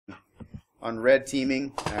red teaming,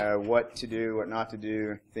 what to do, what not to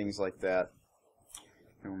do, things like that.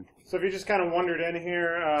 So if you just kind of wandered in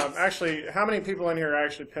here, actually, how many people in here are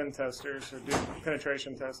actually pen testers or do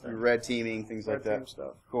penetration testing? Red teaming, things like that. Red team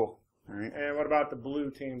stuff. Cool. All right. And what about the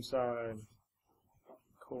blue team side?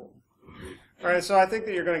 Cool. All right, so I think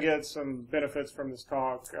that you're going to get some benefits from this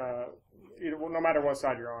talk, no matter what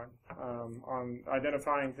side you're on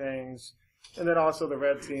identifying things, and then also the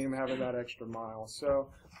red team having that extra mile. So,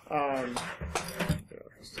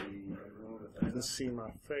 let's see my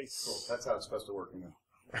face. Cool. That's how it's supposed to work.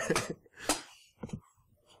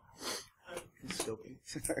 Scoping.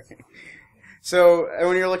 So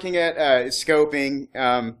when you're looking at scoping,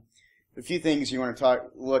 a few things you want to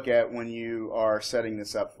look at when you are setting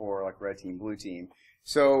this up for like red team, blue team.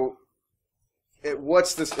 So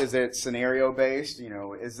what's this? Is it scenario based? You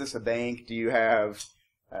know, is this a bank? Do you have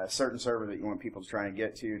a certain server that you want people to try and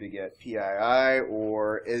get to get PII,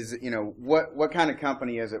 or is it, you know, what kind of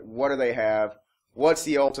company is it? What do they have? What's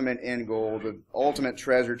the ultimate end goal, the ultimate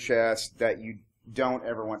treasure chest that you don't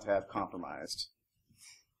ever want to have compromised?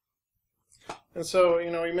 And so,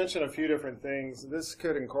 you know, we mentioned a few different things. This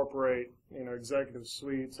could incorporate, you know, executive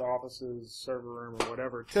suites, offices, server room, or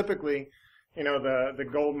whatever. Typically, you know, the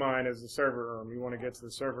gold mine is the server room. You want to get to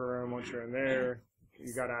the server room. Once you're in there,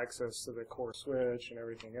 you got access to the core switch and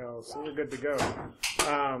everything else, so you're good to go.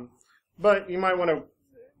 But you might want to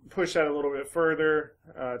push that a little bit further,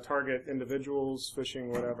 target individuals, phishing,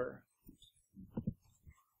 whatever.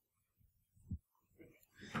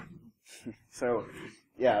 So,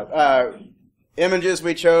 yeah, images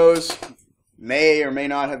we chose may or may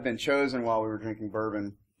not have been chosen while we were drinking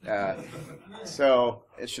bourbon, so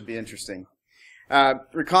it should be interesting.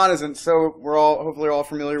 Reconnaissance. So we're hopefully all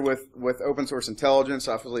familiar with open source intelligence.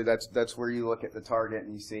 Obviously, that's where you look at the target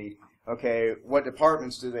and you see, okay, what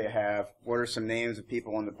departments do they have? What are some names of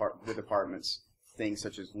people in the departments? Things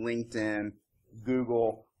such as LinkedIn,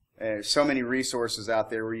 Google. So many resources out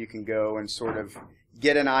there where you can go and sort of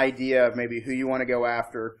get an idea of maybe who you want to go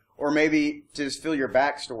after, or maybe just fill your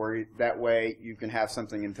backstory. That way you can have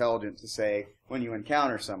something intelligent to say when you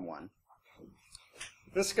encounter someone.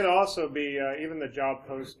 This could also be even the job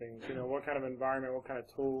postings. You know, what kind of environment, what kind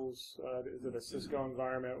of tools? Is it a Cisco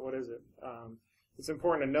environment? What is it? It's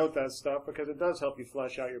important to note that stuff because it does help you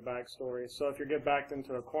flesh out your backstory. So if you get backed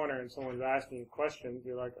into a corner and someone's asking you questions,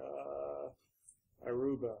 you're like,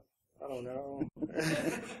 Aruba. I don't know.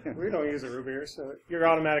 We don't use Aruba here, so you're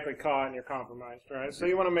automatically caught and you're compromised, right? So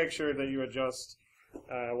you want to make sure that you adjust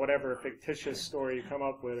whatever fictitious story you come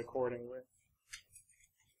up with accordingly.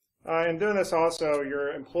 And doing this also,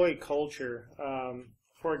 your employee culture.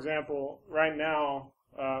 For example, right now,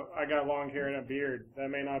 I got long hair and a beard. That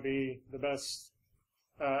may not be the best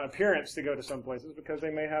appearance to go to some places because they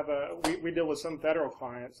may have we deal with some federal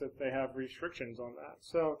clients that they have restrictions on that.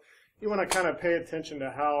 So you want to kind of pay attention to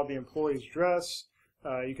how the employees dress.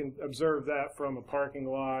 You can observe that from a parking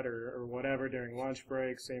lot or whatever during lunch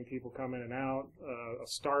breaks, seeing people come in and out, a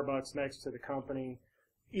Starbucks next to the company.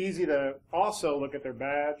 Easy to also look at their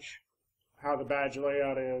badge, how the badge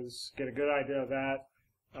layout is, get a good idea of that.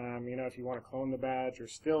 You know, if you want to clone the badge or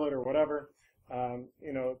steal it or whatever,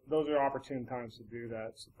 you know, those are opportune times to do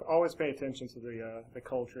that. So always pay attention to the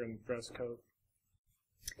culture and dress code.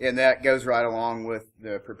 And that goes right along with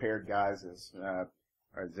the prepared guys. Is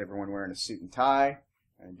everyone wearing a suit and tie?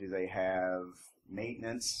 And do they have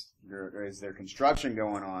maintenance? Or is there construction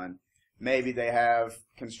going on? Maybe they have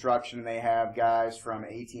construction and they have guys from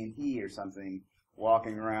AT&T or something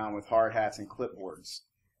walking around with hard hats and clipboards.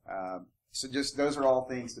 So just those are all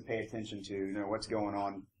things to pay attention to. You know, what's going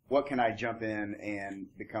on? What can I jump in and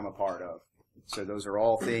become a part of? So those are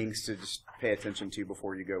all things to just pay attention to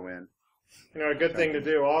before you go in. You know, a good thing to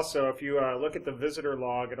do also, if you look at the visitor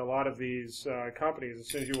log at a lot of these companies, as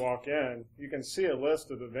soon as you walk in, you can see a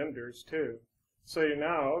list of the vendors too. So you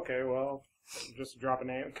know, okay, well, just drop a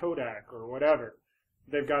name, Kodak or whatever.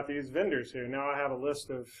 They've got these vendors here. Now I have a list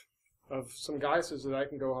of some guises that I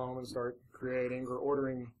can go home and start creating or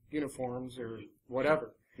ordering uniforms or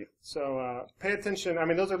whatever. Yeah. So pay attention. I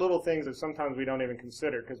mean, those are little things that sometimes we don't even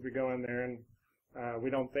consider because we go in there and we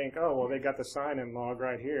don't think, oh, well, they got the sign-in log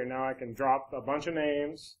right here. Now I can drop a bunch of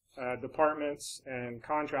names, departments, and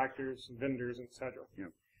contractors, vendors, etc. Yeah.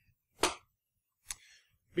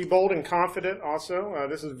 Be bold and confident also.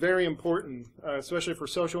 This is very important, especially for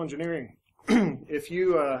social engineering. If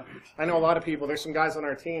you, I know a lot of people, there's some guys on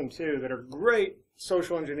our team too that are great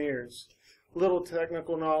social engineers, little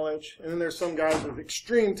technical knowledge, and then there's some guys with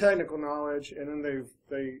extreme technical knowledge, and then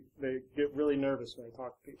they get really nervous when they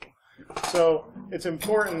talk to people. So it's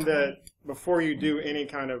important that before you do any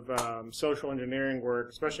kind of social engineering work,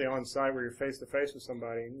 especially on site where you're face-to-face with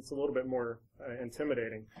somebody, it's a little bit more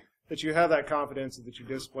intimidating, that you have that confidence, that you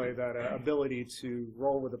display that ability to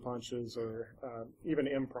roll with the punches or even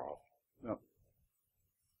improv. No.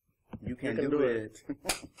 You can do it.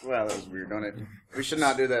 Well, that was weird, don't it? We should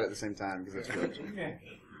not do that at the same time because that's good.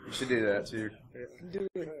 We should do that too. Do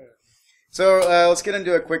it. So let's get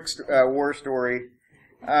into a quick war story.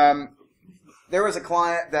 There was a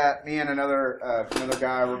client that me and another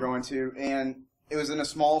guy were going to, and it was in a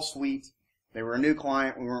small suite. They were a new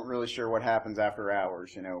client. We weren't really sure what happens after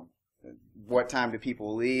hours. You know, what time do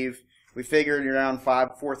people leave? We figured around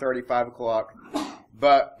 4:30, 5 o'clock,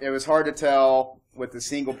 but it was hard to tell with the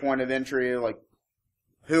single point of entry, like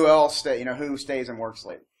who else who stays and works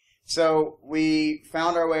late. So we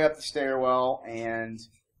found our way up the stairwell, and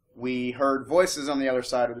we heard voices on the other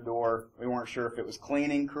side of the door. We weren't sure if it was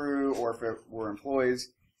cleaning crew or if it were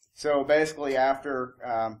employees. So basically after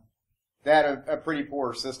they had a pretty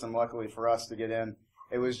poor system, luckily for us, to get in.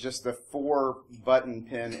 It was just the 4-button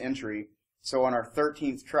pin entry. So on our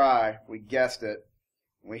 13th try, we guessed it.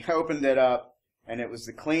 We opened it up, and it was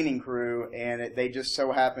the cleaning crew, and they just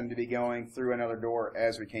so happened to be going through another door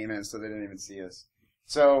as we came in, so they didn't even see us.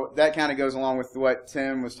 So that kind of goes along with what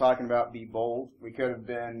Tim was talking about, be bold. We could have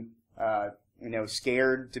been,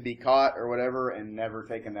 scared to be caught or whatever and never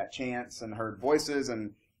taken that chance and heard voices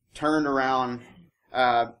and turned around.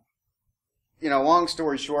 Long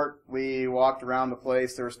story short, we walked around the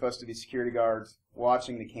place. There were supposed to be security guards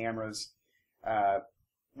watching the cameras.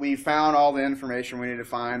 We found all the information we needed to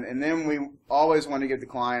find, and then we always want to give the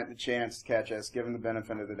client the chance to catch us, give them the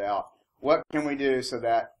benefit of the doubt. What can we do so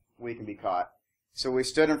that we can be caught? So we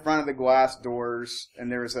stood in front of the glass doors,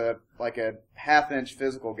 and there was a half-inch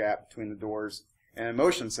physical gap between the doors and a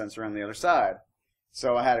motion sensor on the other side.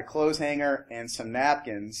 So I had a clothes hanger and some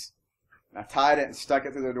napkins. I tied it and stuck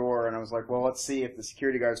it through the door, and I was like, well, let's see if the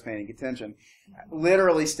security guard's paying attention.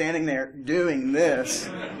 Literally standing there doing this.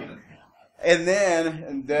 And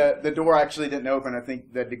then the door actually didn't open. I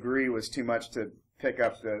think the degree was too much to pick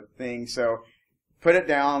up the thing. So put it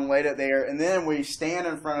down, laid it there, and then we stand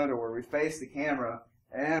in front of the door. We face the camera,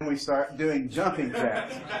 and we start doing jumping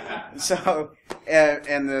jacks. So,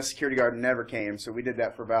 and the security guard never came. So we did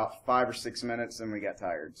that for about 5 or 6 minutes, and we got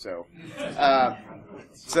tired. So,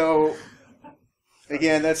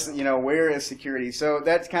 again, that's, where is security? So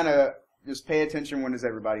that's kind of just pay attention, when does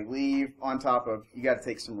everybody leave, on top of you got to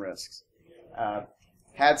take some risks.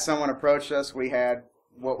 Had someone approach us, we had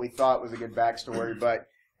what we thought was a good backstory, but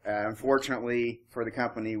unfortunately for the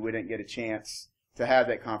company, we didn't get a chance to have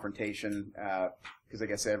that confrontation because I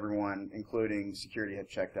guess everyone, including security, had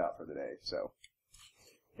checked out for the day. So,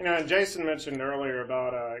 and Jason mentioned earlier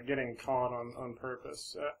about getting caught on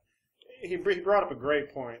purpose. He brought up a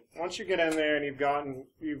great point. Once you get in there and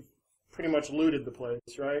you've pretty much looted the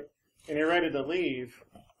place, right? And you're ready to leave.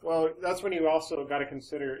 Well, that's when you also got to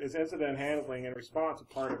consider, is incident handling and response a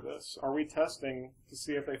part of this? Are we testing to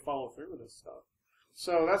see if they follow through with this stuff?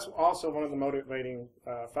 So that's also one of the motivating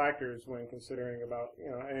factors when considering about,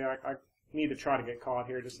 hey, I need to try to get caught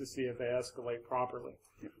here just to see if they escalate properly.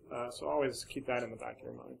 So always keep that in the back of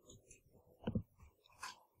your mind.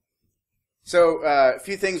 So a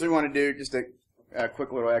few things we want to do, just a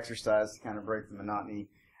quick little exercise to kind of break the monotony.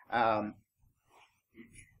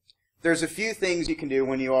 There's a few things you can do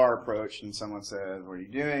when you are approached and someone says, what are you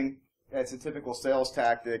doing? It's a typical sales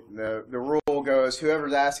tactic. The rule goes,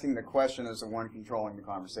 whoever's asking the question is the one controlling the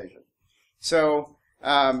conversation. So,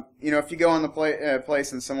 if you go on the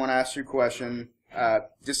place and someone asks you a question,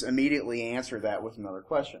 just immediately answer that with another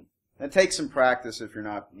question. It takes some practice if you're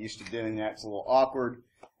not used to doing that. It's a little awkward.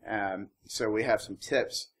 So we have some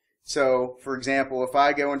tips. So, for example, if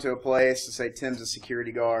I go into a place to say Tim's a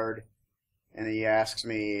security guard, and he asks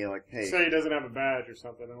me, like, hey. Say he doesn't have a badge or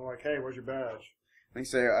something. And I'm like, hey, where's your badge? And he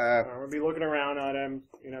say, I'm going to be looking around at him,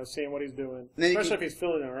 seeing what he's doing. Especially if he's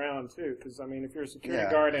filling around, too. Because, if you're a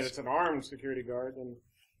security guard and it's an armed security guard, then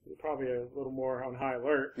you're probably a little more on high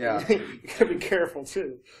alert. Yeah. You got to be careful,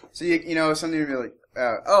 too. So, something would be like,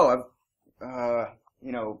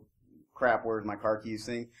 crap, where's my car keys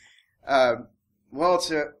thing? Well,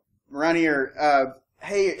 it's around here.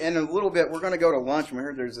 Hey, in a little bit, we're going to go to lunch, and we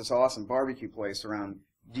heard there's this awesome barbecue place around.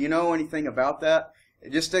 Do you know anything about that?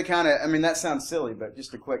 Just to kind of, that sounds silly, but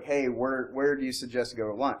just a quick, hey, where do you suggest to go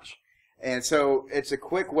to lunch? And so it's a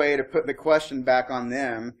quick way to put the question back on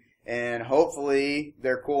them, and hopefully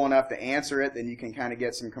they're cool enough to answer it, then you can kind of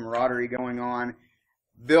get some camaraderie going on,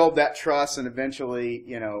 build that trust, and eventually,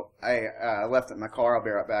 I left it in my car, I'll be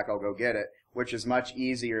right back, I'll go get it, which is much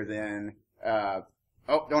easier than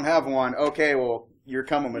oh, don't have one. Okay, well, you're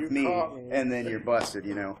coming with me, caught me. and then you're busted,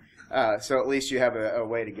 So at least you have a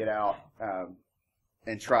way to get out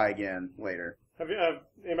and try again later. Have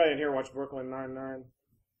anybody in here watched Brooklyn Nine-Nine?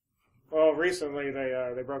 Well, recently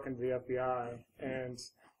they broke into the FBI, and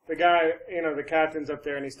the guy, the captain's up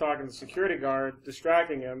there, and he's talking to the security guard,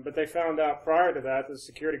 distracting him, but they found out prior to that the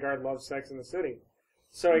security guard loves Sex in the City.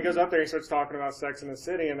 So he goes up there, he starts talking about Sex in the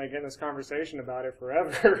City, and they get in this conversation about it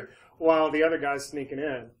forever while the other guy's sneaking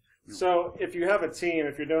in. So if you have a team,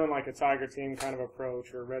 if you're doing like a Tiger team kind of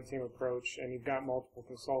approach or a Red team approach, and you've got multiple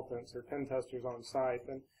consultants or pen testers on site,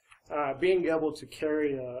 then being able to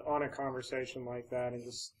carry on a conversation like that, and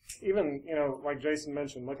just even, like Jason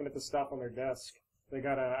mentioned, looking at the stuff on their desk. They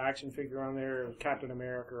got an action figure on there, Captain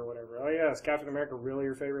America or whatever. Oh yeah, is Captain America really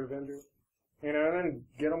your favorite Avenger? And then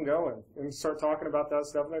get them going and start talking about that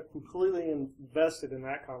stuff. And they're completely invested in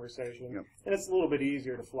that conversation. Yep. And it's a little bit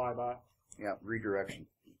easier to fly by. Yeah, redirection.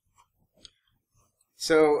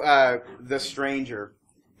 So, The Stranger.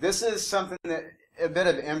 This is something that, a bit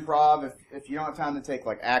of improv, if you don't have time to take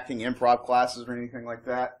like acting improv classes or anything like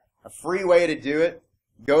that, a free way to do it,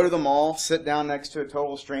 go to the mall, sit down next to a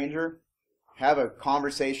total stranger, have a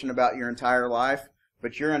conversation about your entire life,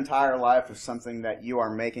 but your entire life is something that you are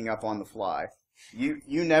making up on the fly. You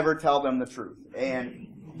never tell them the truth. And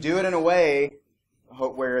do it in a way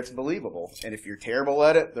where it's believable. And if you're terrible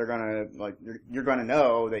at it, you're gonna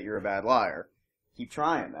know that you're a bad liar. Keep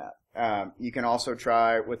trying that. You can also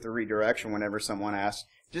try with the redirection whenever someone asks,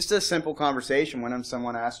 just a simple conversation, whenever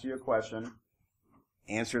someone asks you a question,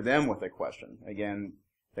 answer them with a question. Again,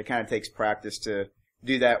 that kind of takes practice to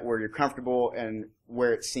do that where you're comfortable and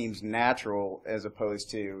where it seems natural, as opposed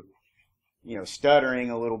to, stuttering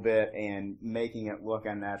a little bit and making it look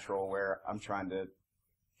unnatural where I'm trying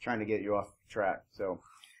to get you off track. So,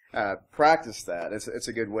 practice that. It's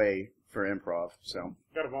a good way for improv. So.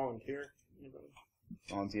 Got to volunteer.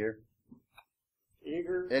 Volunteer.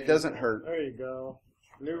 Eager. It doesn't hurt. There you go.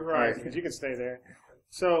 New Horizons. Right. You can stay there.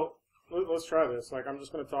 So, let's try this. I'm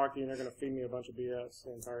just going to talk to you, and you're going to feed me a bunch of BS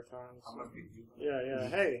the entire time. So. I'm going to feed you. Yeah.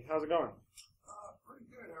 Hey, how's it going? Pretty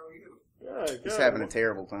good. How are you? Good. He's having a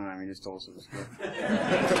terrible time. He just told us it was good.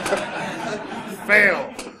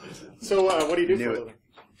 Fail. So, what do you do for a living?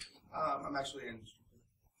 I'm actually an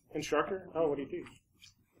instructor. Oh, what do you teach?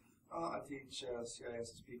 I teach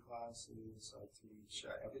CISSP classes. I teach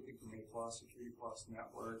everything from A+, Security Plus,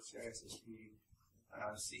 Network, CISSP,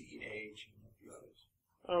 CEH, and a few others.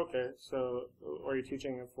 Okay, so are you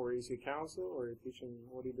teaching for EC Council, or are you teaching,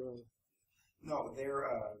 what are you doing? No, they're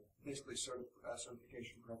basically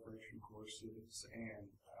certification preparation courses, and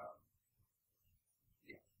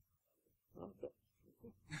yeah. Okay.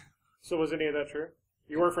 So was any of that true?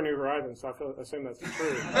 You work for New Horizons, so I assume that's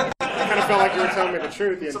true. I kind of felt like you were telling me the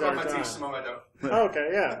truth the entire time. Some of I teach, some of I don't. Okay,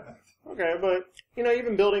 yeah. Okay, but,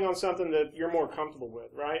 even building on something that you're more comfortable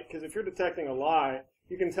with, right? Because if you're detecting a lie,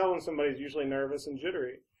 you can tell when somebody's usually nervous and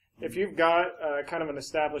jittery. If you've got kind of an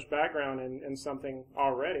established background in something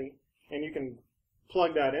already, and you can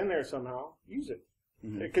plug that in there somehow, use it.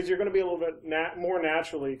 Because you're going to be a little bit more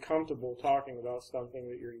naturally comfortable talking about something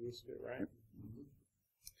that you're used to, right?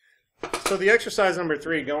 So the exercise number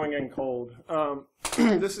 3, going in cold.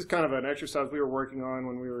 This is kind of an exercise we were working on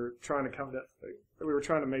when we were trying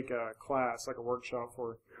to make a class, like a workshop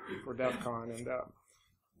for DEF CON, and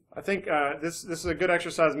I think this is a good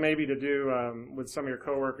exercise maybe to do with some of your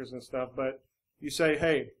coworkers and stuff. But you say,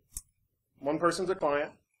 hey, one person's a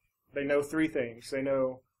client. They know 3 things. They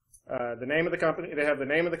know the name of the company. They have the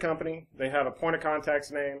name of the company. They have a point of contact's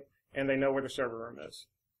name, and they know where the server room is.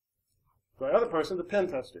 The other person's a pen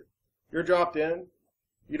tester. You're dropped in.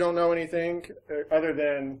 You don't know anything other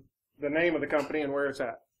than the name of the company and where it's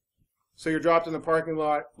at. So you're dropped in the parking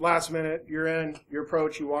lot. Last minute, you're in. You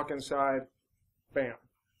approach. You walk inside. Bam.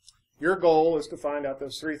 Your goal is to find out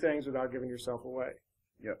those 3 things without giving yourself away.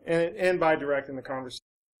 Yep. And by directing the conversation.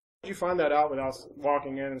 How did you find that out without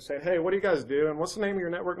walking in and saying, hey, what do you guys do? And what's the name of your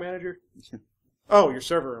network manager? Oh, your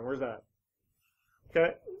server room. Where's that?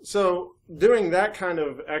 Okay. So doing that kind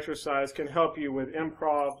of exercise can help you with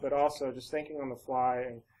improv, but also just thinking on the fly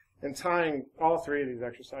and tying all 3 of these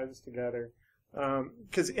exercises together.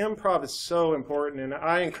 Because improv is so important, and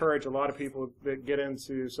I encourage a lot of people that get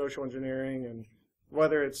into social engineering, and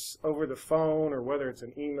whether it's over the phone or whether it's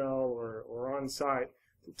an email or on site,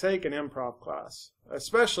 to take an improv class,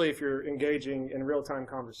 especially if you're engaging in real-time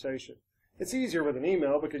conversation. It's easier with an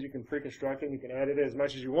email because you can pre-construct it and you can edit it as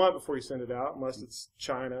much as you want before you send it out, unless it's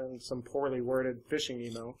China and some poorly worded phishing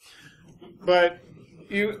email. But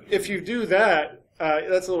if you do that,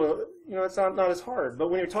 that's a little, it's not as hard. But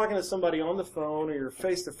when you're talking to somebody on the phone or you're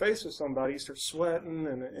face to face with somebody, you start sweating,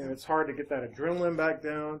 and it's hard to get that adrenaline back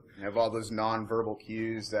down. You have all those nonverbal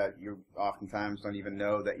cues that you oftentimes don't even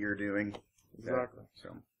know that you're doing. Exactly.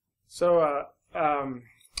 So,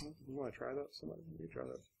 you want to try that? Somebody, you try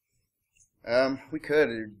that. we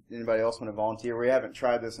could. Anybody else want to volunteer? We haven't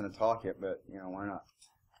tried this in a talk yet, but why not?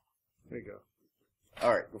 There you go.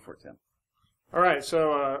 All right, go for it, Tim. All right,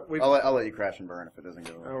 so I'll let you crash and burn if it doesn't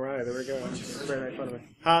go well. All right, there we go. Everybody make fun of me.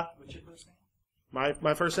 Huh? What's your first name?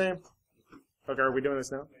 My first name? Okay, are we doing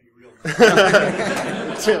this now?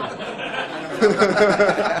 Tim.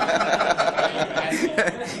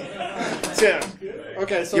 Tim.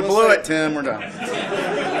 Okay, so you blew it, Tim. We're done.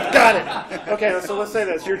 Got it. Okay, so let's say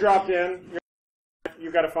this. You're dropped in.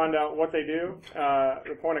 You've got to find out what they do,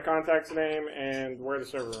 the point of contact's name, and where the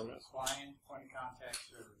server room is. Client, point of contact,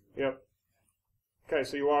 server. Yep. Okay,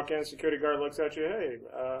 so you walk in, security guard looks at you. Hey,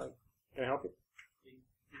 can I help you?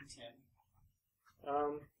 Tim.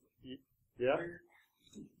 Yeah.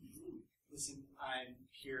 Listen, I'm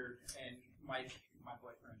here, and my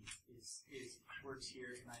boyfriend is works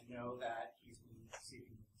here, and I know that he's been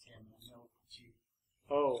sleeping with Tim. I know you.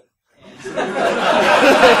 Oh.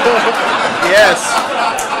 Yes.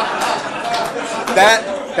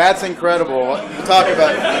 That's incredible. We'll talk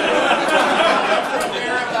about it. I don't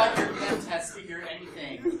care about your pen testing or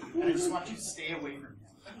anything, and I just want you to stay away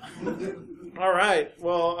from him. All right.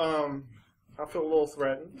 Well, I feel a little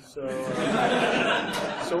threatened, so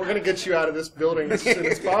we're going to get you out of this building as soon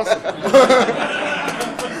as possible.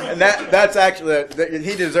 And that's actually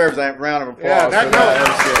he deserves that round of applause. Yeah,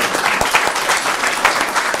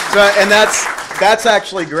 and that's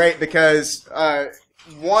actually great because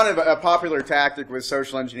one of a popular tactic with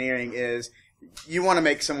social engineering is you want to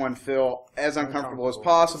make someone feel as uncomfortable as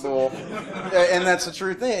possible, and that's the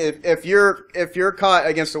true thing. If you're caught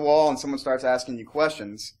against a wall and someone starts asking you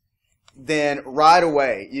questions, then right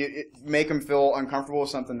away you make them feel uncomfortable with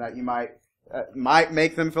something that you might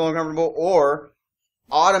make them feel uncomfortable, or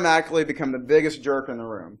automatically become the biggest jerk in the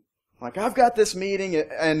room. Like, I've got this meeting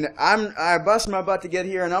and I busted my butt to get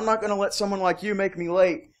here, and I'm not going to let someone like you make me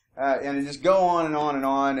late. And just go on and on and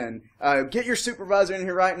on, and get your supervisor in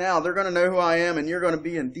here right now. They're going to know who I am, and you're going to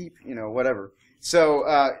be in deep, whatever.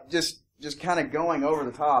 So just kind of going over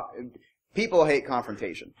the top. People hate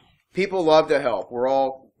confrontation. People love to help. We're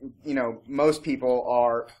all, most people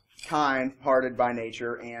are kind-hearted by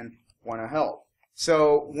nature and want to help.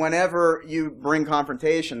 So whenever you bring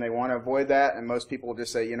confrontation, they want to avoid that, and most people will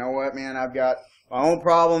just say, you know what, man, I've got my own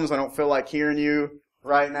problems. I don't feel like hearing you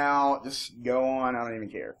right now. Just go on. I don't even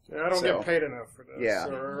care. Yeah, I don't get paid enough for this,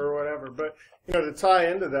 or whatever. But to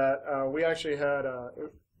tie into that, we actually had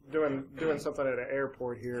doing something at an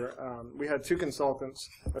airport here. We had two consultants,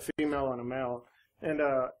 a female and a male, and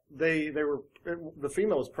the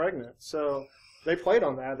female was pregnant, so they played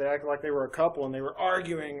on that. They acted like they were a couple, and they were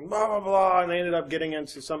arguing, blah, blah, blah, and they ended up getting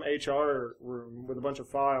into some HR room with a bunch of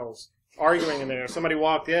files, arguing in there. Somebody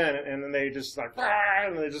walked in, and then they just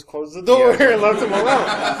and they just closed the door and left them alone.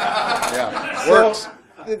 Yeah, works.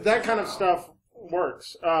 So that kind of stuff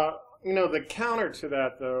works. The counter to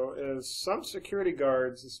that, though, is some security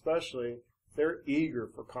guards, especially, they're eager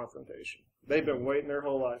for confrontation. They've been waiting their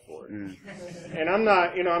whole life for it. And I'm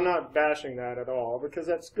not bashing that at all, because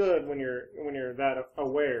that's good when you're that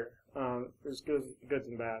aware. There's goods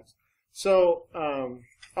and bads. So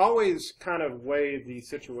always kind of weigh the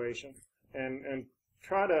situation and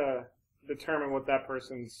try to determine what that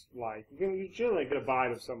person's like. You generally get a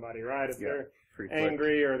vibe of somebody, right? If they're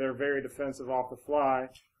angry or they're very defensive off the fly,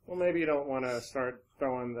 well, maybe you don't want to start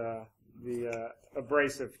throwing the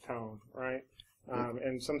abrasive tone, right?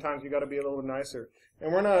 And sometimes you got to be a little nicer.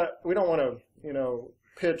 And we don't want to,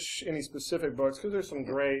 pitch any specific books, because there's some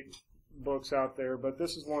great books out there, but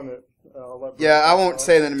this is one that I'll let Brent I won't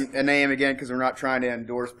say the name again because we're not trying to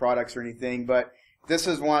endorse products or anything, but this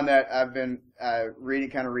is one that I've been reading,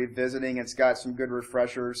 kind of revisiting. It's got some good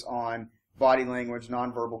refreshers on body language,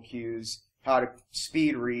 nonverbal cues, how to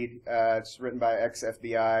speed read. It's written by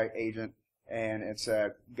ex-FBI agent, and it's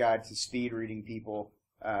a guide to speed reading people.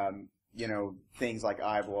 Things like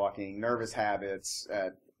eye blocking, nervous habits,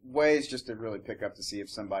 ways just to really pick up to see if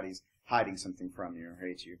somebody's hiding something from you or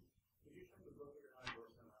hates you.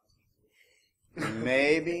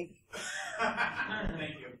 Maybe.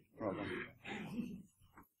 Thank you. Welcome.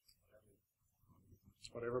 That's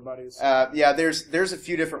what everybody's. There's a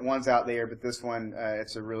few different ones out there, but this one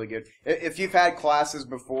it's a really good. If you've had classes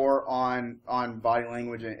before on body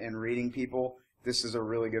language and reading people, this is a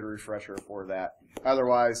really good refresher for that.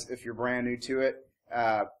 Otherwise, if you're brand new to it,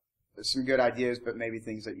 some good ideas, but maybe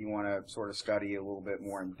things that you want to sort of study a little bit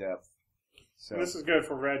more in depth. So And this is good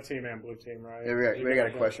for red team and blue team, right? yeah, we got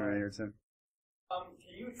a question right here, Tim.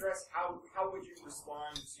 Can you address how would you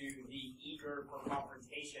respond to the eager for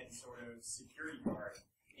confrontation sort of security guard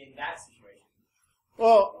in that situation?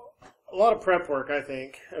 Well, a lot of prep work, I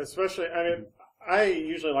think. Especially, I mean, I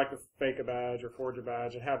usually like to fake a badge or forge a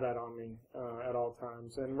badge and have that on me at all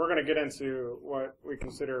times. And we're going to get into what we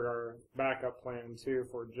consider our backup plan, too,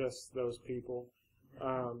 for just those people.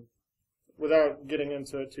 Without getting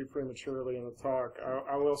into it too prematurely in the talk,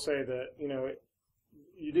 I will say that, you know,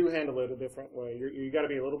 you do handle it a different way. You got to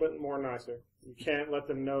be a little bit more nicer. You can't let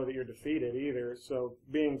them know that you're defeated either. So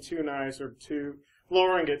being too nice or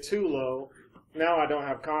lowering it too low, now I don't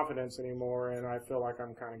have confidence anymore, and I feel like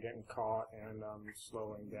I'm kind of getting caught and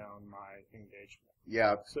slowing down my engagement.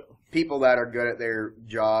 Yeah, So people that are good at their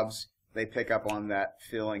jobs, they pick up on that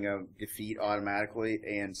feeling of defeat automatically,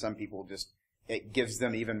 and some people it gives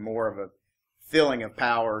them even more of a feeling of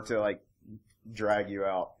power to like drag you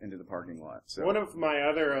out into the parking lot. So one of my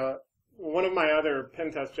other pen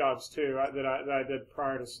test jobs too that I did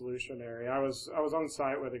prior to Solutionary, I was on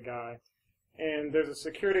site with a guy, and there's a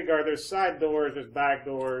security guard. There's side doors, there's back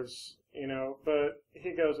doors, you know, but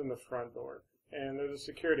he goes in the front door, and there's a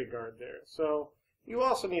security guard there. So you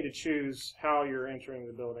also need to choose how you're entering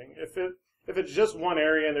the building. If it's just one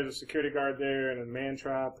area and there's a security guard there and a man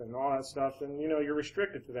trap and all that stuff, then you know you're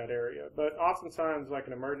restricted to that area. But oftentimes, like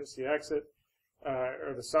an emergency exit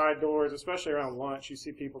or the side doors, especially around lunch, you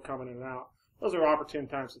see people coming in and out. Those are opportune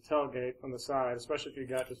times to tailgate on the side, especially if you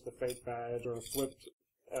got just a fake badge or a flipped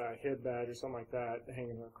head badge or something like that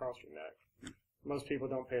hanging across your neck. Most people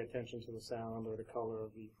don't pay attention to the sound or the color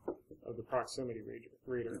of the proximity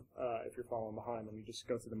reader. If you're following behind them, you just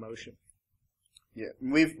go through the motion. yeah,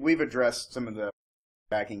 we've addressed some of the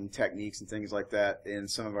backing techniques and things like that in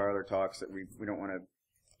some of our other talks that we don't want to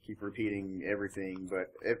keep repeating everything,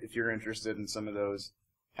 but if you're interested in some of those,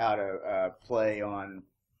 how to play on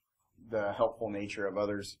the helpful nature of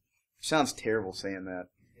others. Sounds terrible saying that.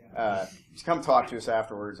 Just come talk to us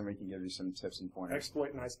afterwards, and we can give you some tips and pointers.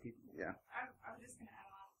 Exploit nice people. Yeah. I was just going to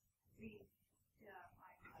add on. We,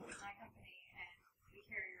 my company, and we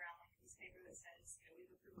carry around like this paper that says that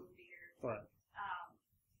we've approved beer. Right.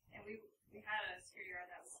 And we had a security guard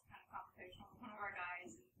that was kind of confrontational with one of our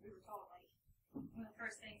guys, and we were told like one of the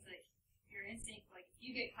first things, like your instinct, like if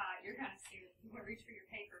you get caught, you're kind of scared. You want to reach for your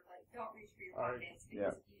paper, but don't reach for your pockets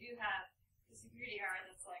because if you do have the security guard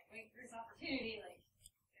that's like waiting for his opportunity, like.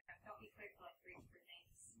 Don't be quick to like reach for things.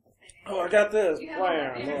 Oh, I got this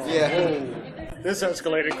plan. Yeah. This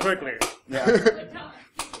escalated quickly. Yeah.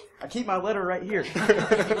 I keep my letter right here.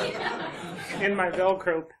 In my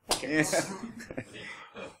Velcro. Yeah.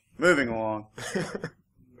 Moving along.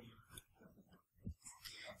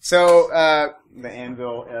 So, the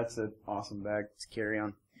anvil, that's an awesome bag to carry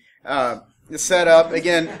on. The setup,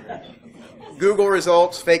 again, Google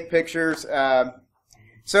results, fake pictures.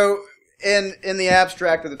 So, in the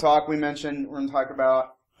abstract of the talk we mentioned, we're going to talk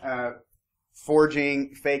about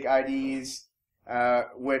forging fake IDs,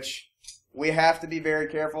 which we have to be very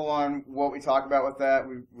careful on what we talk about with that.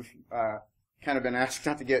 We've kind of been asked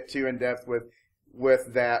not to get too in-depth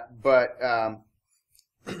with that, but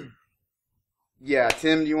yeah,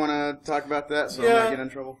 Tim, do you want to talk about that so I don't get in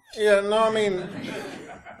trouble? Yeah, no, I mean,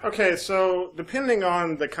 okay, so depending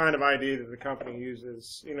on the kind of ID that the company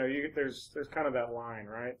uses, you know, there's kind of that line,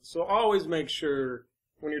 right? So always make sure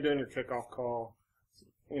when you're doing your kickoff call,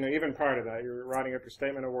 you know, even prior to that, you're writing up your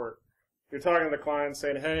statement of work. You're talking to the client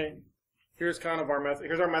saying, hey, here's kind of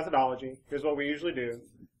here's our methodology. Here's what we usually do.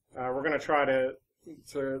 We're going to try to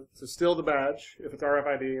steal the badge. If it's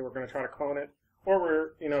RFID, we're going to try to clone it.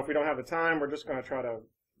 Or if we don't have the time, we're just going to try to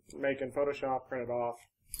make in Photoshop, print it off,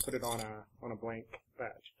 put it on a blank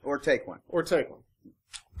badge. Or take one.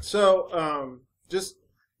 So, just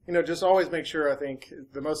always make sure, I think,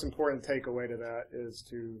 the most important takeaway to that is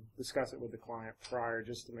to discuss it with the client prior,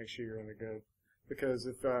 just to make sure you're in the good. Because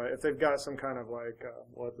if they've got some kind of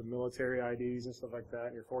the military IDs and stuff like that,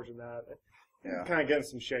 and you're forging that, you're kind of getting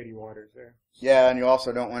some shady waters there. Yeah, and you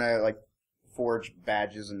also don't want to, forge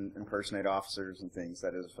badges and impersonate officers and things.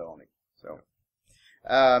 That is a felony. So,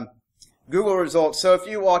 Google results. So if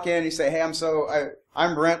you walk in and you say, "Hey,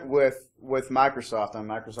 I'm Brent with Microsoft.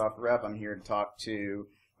 I'm a Microsoft rep. I'm here to talk to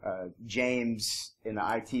James in the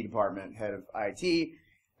IT department, head of IT."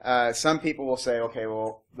 Some people will say, "Okay,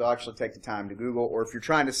 well, they'll actually take the time to Google." Or if you're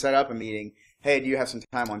trying to set up a meeting, "Hey, do you have some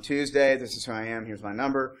time on Tuesday? This is who I am. Here's my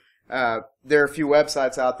number." There are a few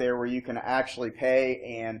websites out there where you can actually pay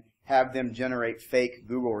and have them generate fake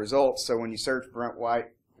Google results. So when you search Brent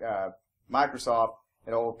White, Microsoft,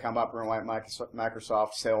 It'll come up in like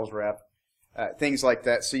Microsoft sales rep, things like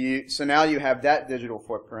that. So now you have that digital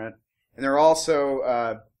footprint, and there are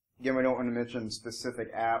also again, we don't want to mention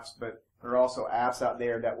specific apps, but there are also apps out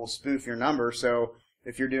there that will spoof your number. So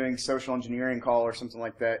if you're doing social engineering call or something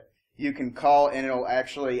like that, you can call and it'll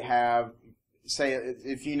actually have, say,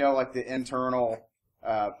 if you know like the internal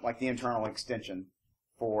extension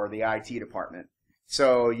for the IT department.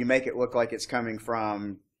 So you make it look like it's coming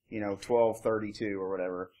from, 1232 or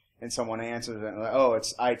whatever, and someone answers it and like, oh,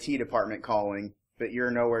 it's IT department calling, but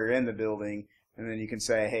you're nowhere in the building, and then you can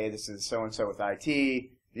say, hey, this is so-and-so with IT.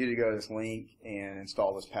 You need to go to this link and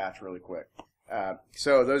install this patch really quick.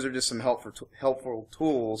 So those are just some helpful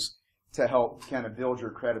tools to help kind of build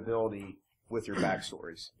your credibility with your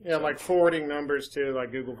backstories. Yeah, like forwarding numbers to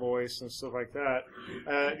like Google Voice and stuff like that.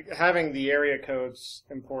 Having the area codes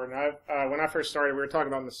important. When I first started, we were talking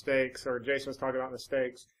about mistakes, or Jason was talking about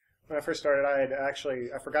mistakes. When I first started,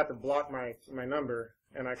 I forgot to block my number.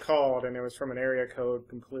 And I called, and it was from an area code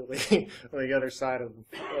completely on the other side of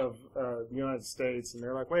the United States. And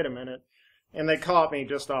they're like, wait a minute. And they caught me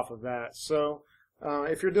just off of that. So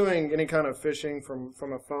if you're doing any kind of phishing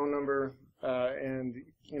from a phone number, and,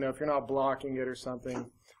 if you're not blocking it or something,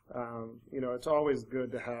 it's always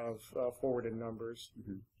good to have forwarded numbers.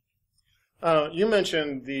 Mm-hmm. You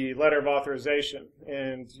mentioned the letter of authorization,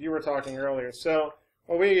 and you were talking earlier. So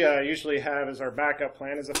what we usually have as our backup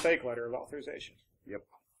plan is a fake letter of authorization. Yep.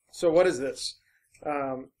 So what is this?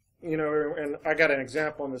 And I got an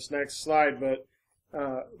example on this next slide, but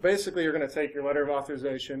basically you're going to take your letter of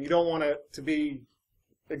authorization. You don't want it to be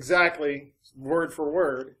exactly word for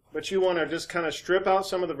word, but you want to just kind of strip out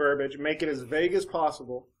some of the verbiage, make it as vague as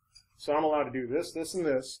possible. So I'm allowed to do this, this, and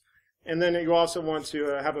this. And then you also want to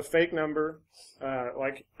have a fake number.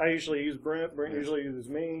 Like I usually use Brent. Brent usually uses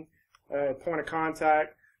me. Point of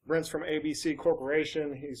contact. Brent's from ABC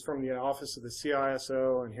Corporation. He's from the office of the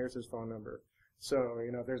CISO, and here's his phone number. So,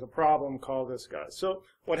 if there's a problem, call this guy. So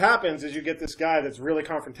what happens is you get this guy that's really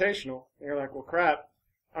confrontational, and you're like, well, crap,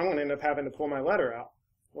 I'm going to end up having to pull my letter out.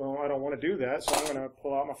 Well, I don't want to do that, so I'm going to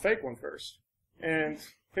pull out my fake one first. And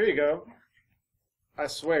here you go. I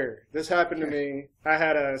swear, this happened to me. I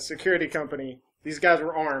had a security company. These guys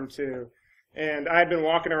were armed, too. And I had been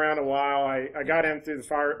walking around a while. I got in through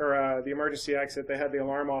the emergency exit. They had the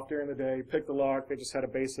alarm off during the day. Picked the lock. They just had a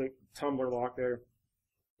basic tumbler lock there.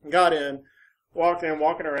 Got in,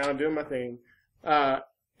 walking around, doing my thing.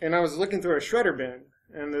 And I was looking through a shredder bin,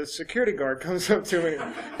 and the security guard comes up to me,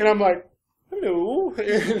 and I'm like, hello.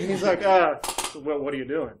 And he's like, well, what are you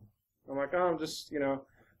doing? I'm like, oh, I'm just,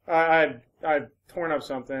 I'd torn up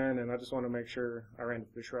something, and I just want to make sure I ran to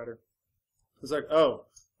the shredder. He's like, oh.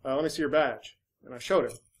 Let me see your badge. And I showed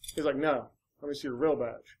him. He's like, no, let me see your real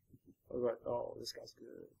badge. I was like, oh, this guy's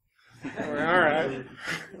good. I'm like, all right.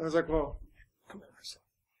 I was like, well, come here for a second.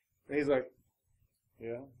 And he's like,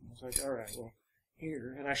 yeah. I was like, all right, well,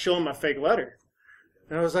 here. And I show him my fake letter.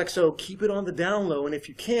 And I was like, so keep it on the down low, and if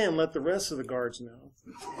you can, let the rest of the guards know.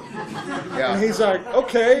 Yeah. And he's like,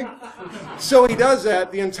 okay. So he does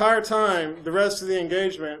that the entire time, the rest of the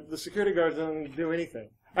engagement. The security guards don't do anything.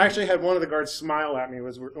 I actually had one of the guards smile at me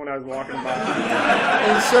when I was walking by.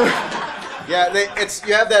 And so, yeah,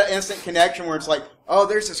 you have that instant connection where it's like, oh,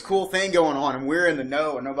 there's this cool thing going on, and we're in the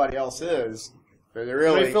know, and nobody else is. But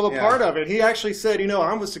they feel a part of it. He actually said,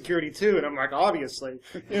 I'm with security too, and I'm like, obviously.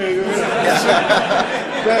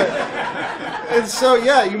 And so,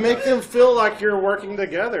 you make them feel like you're working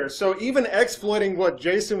together. So even exploiting what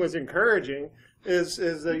Jason was encouraging is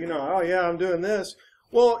that, oh yeah, I'm doing this.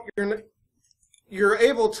 Well, you're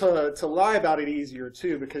able to lie about it easier,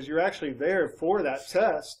 too, because you're actually there for that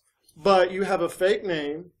test. But you have a fake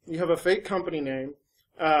name. You have a fake company name.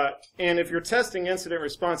 And if you're testing incident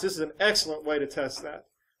response, this is an excellent way to test that.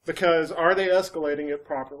 Because are they escalating it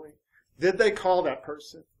properly? Did they call that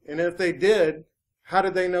person? And if they did, how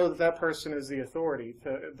did they know that that person is the authority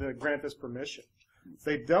to grant this permission?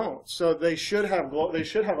 They don't. So they should have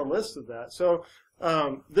a list of that. So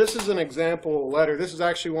this is an example letter. This is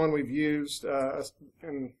actually one we've used,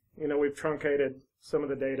 and we've truncated some of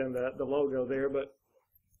the data and the logo there. But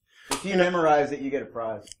if you memorize it, you get a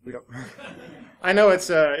prize. We don't. I know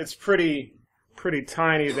it's pretty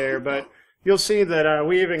tiny there, but you'll see that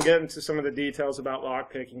we even get into some of the details about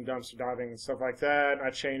lockpicking, dumpster diving, and stuff like that.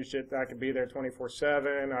 I changed it. I could be there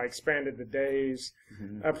 24/7. I expanded the days.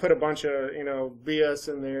 Mm-hmm. I put a bunch of BS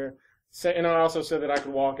in there. And I also said that I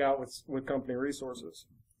could walk out with company resources.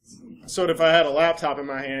 So that if I had a laptop in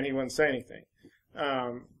my hand, he wouldn't say anything.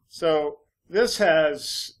 So this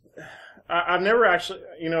has, I've never actually,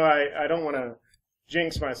 I don't want to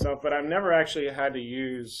jinx myself, but I've never actually had to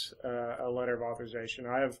use a letter of authorization.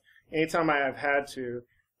 Anytime I have had to,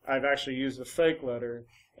 I've actually used a fake letter,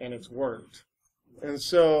 and it's worked. And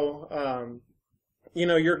so,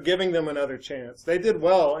 you're giving them another chance. They did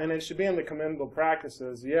well, and it should be in the commendable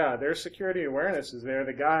practices. Yeah, their security awareness is there.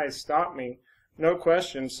 The guy stopped me, no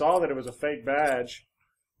question, saw that it was a fake badge,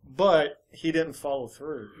 but he didn't follow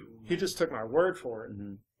through. He just took my word for it.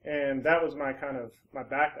 Mm-hmm. And that was my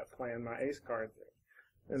backup plan, my ace card there.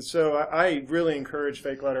 And so I really encourage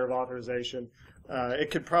fake letter of authorization. It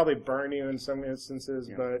could probably burn you in some instances,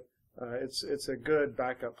 but it's a good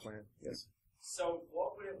backup plan. Yes. So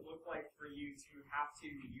what would it look like for you to have to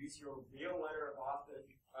use your real letter of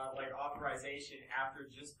authorization after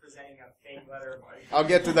just presenting a fake letter of authorization? I'll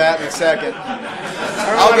get to that in a second.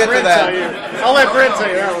 I'll get to that. I'll let Brent tell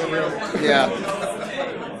you that one, really. Yeah.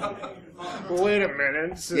 Wait a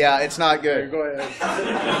minute. Yeah, it's not good. Go ahead.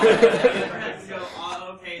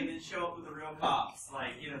 Okay, and then show up with the real cops.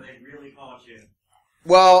 They really caught you.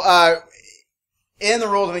 Well, in the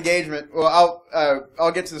rules of engagement,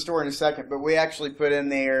 I'll get to the story in a second, but we actually put in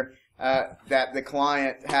there that the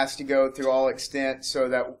client has to go through all extent so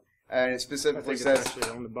that, and it specifically says... It's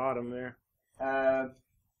actually on the bottom there. Let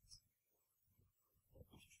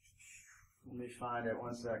me find it,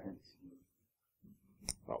 1 second.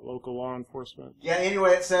 About local law enforcement. Yeah,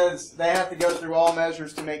 anyway, it says they have to go through all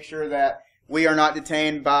measures to make sure that we are not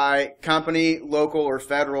detained by company, local, or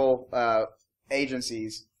federal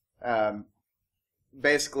agencies.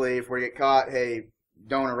 Basically, if we get caught, hey,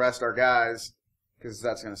 don't arrest our guys, because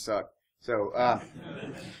that's going to suck. So,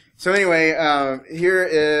 anyway,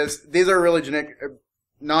 these are really generic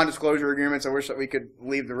non-disclosure agreements. I wish that we could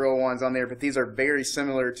leave the real ones on there, but these are very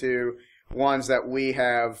similar to ones that we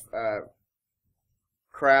have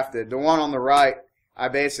crafted. The one on the right, I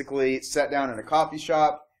basically sat down in a coffee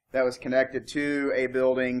shop that was connected to a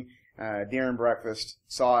building during breakfast.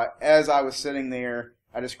 Saw it as I was sitting there.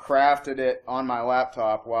 I just crafted it on my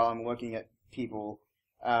laptop while I'm looking at people.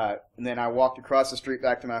 And then I walked across the street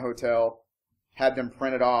back to my hotel, had them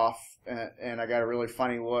printed off, and I got a really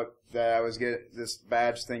funny look that I was getting this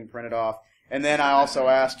badge thing printed off. And then I also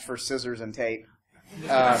asked for scissors and tape.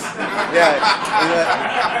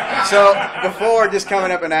 So before just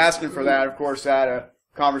coming up and asking for that, of course, I had a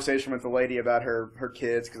conversation with the lady about her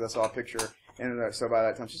kids, because I saw a picture. And so by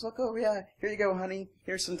that time, she's like, oh, yeah, here you go, honey.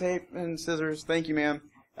 Here's some tape and scissors. Thank you, ma'am.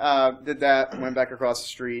 Did that, went back across the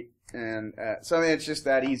street. And so, I mean, it's just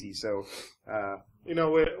that easy. So,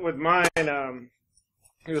 with mine,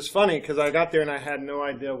 it was funny because I got there and I had no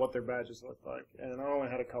idea what their badges looked like. And I only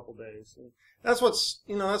had a couple days. And that's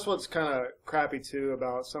what's kind of crappy, too,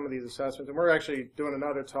 about some of these assessments. And we're actually doing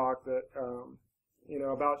another talk that,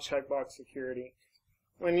 about checkbox security.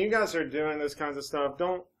 When you guys are doing this kinds of stuff,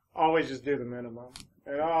 don't always just do the minimum.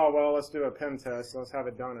 And, let's do a pen test. Let's have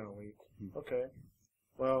it done in a week. Okay.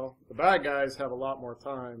 Well, the bad guys have a lot more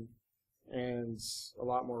time and a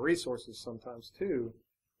lot more resources sometimes, too,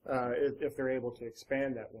 if they're able to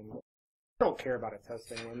expand that window. I don't care about a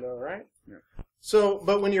testing window, right? Yeah. So,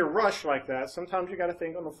 but when you're rushed like that, sometimes you got to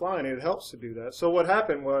think on the fly, and it helps to do that. So what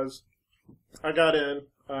happened was I got in,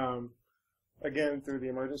 again, through the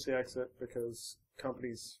emergency exit, because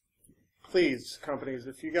companies,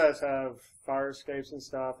 if you guys have fire escapes and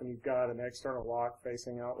stuff and you've got an external lock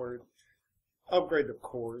facing outward, upgrade the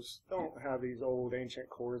cores. Don't have these old ancient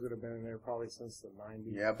cores that have been in there probably since the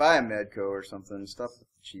 90s. Yeah, buy a Medco or something.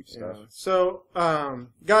 Cheap stuff. Yeah. So,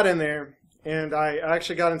 got in there, and I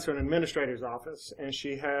actually got into an administrator's office, and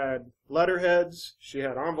she had letterheads, she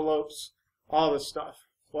had envelopes, all this stuff.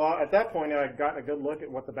 Well, at that point, I had gotten a good look at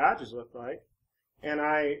what the badges looked like, and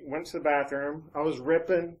I went to the bathroom. I was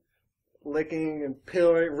licking and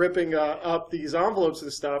ripping up these envelopes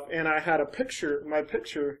and stuff, and I had my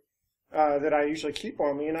picture that I usually keep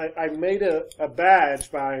on me, and I made a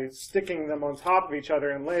badge by sticking them on top of each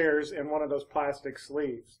other in layers in one of those plastic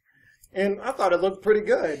sleeves. And I thought it looked pretty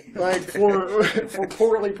good, like for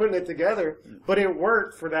poorly putting it together. But it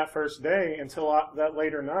worked for that first day until that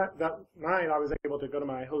night I was able to go to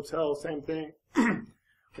my hotel. Same thing.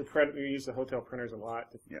 We use the hotel printers a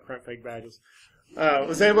lot to print fake badges.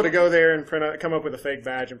 Was able to go there and come up with a fake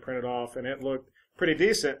badge and print it off, and it looked pretty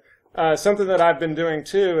decent. Something that I've been doing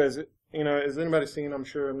too is, has anybody seen, I'm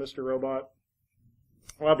sure, Mr. Robot?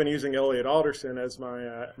 Well, I've been using Elliot Alderson as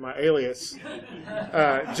my alias,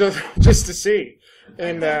 just to see.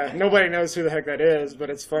 And nobody knows who the heck that is, but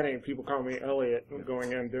it's funny. People call me Elliot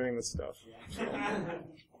going in and doing this stuff. So.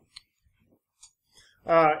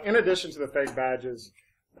 In addition to the fake badges,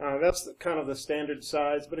 That's kind of the standard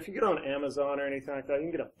size, but if you get on Amazon or anything like that, you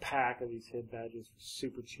can get a pack of these HID badges for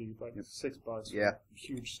super cheap, like $6. Yeah.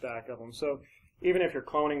 Huge stack of them. So even if you're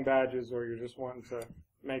cloning badges or you're just wanting to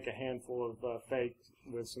make a handful of fake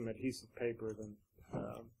with some adhesive paper, then...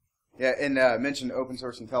 Yeah, and mentioned open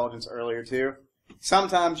source intelligence earlier too.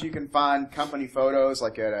 Sometimes you can find company photos,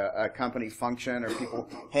 like at a company function, or people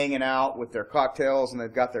hanging out with their cocktails and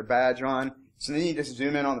they've got their badge on. So then you just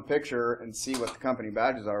zoom in on the picture and see what the company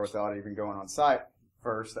badges are without even going on site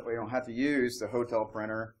first. That way you don't have to use the hotel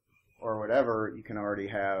printer or whatever. You can already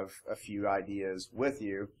have a few ideas with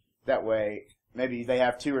you. That way, maybe they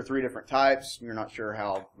have 2 or 3 different types. You're not sure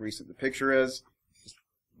how recent the picture is. Just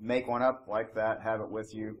make one up like that, have it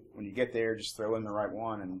with you. When you get there, just throw in the right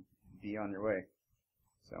one and be on your way.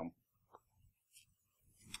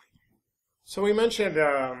 So we mentioned,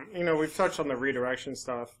 we've touched on the redirection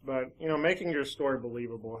stuff, but, making your story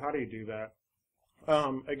believable, how do you do that?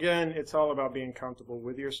 Again, it's all about being comfortable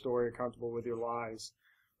with your story, comfortable with your lies.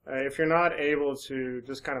 If you're not able to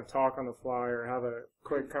just kind of talk on the fly or have a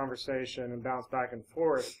quick conversation and bounce back and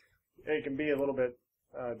forth, it can be a little bit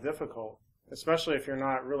difficult, especially if you're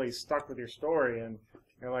not really stuck with your story and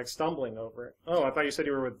you're like stumbling over it. Oh, I thought you said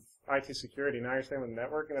you were with IT security. Now you're staying with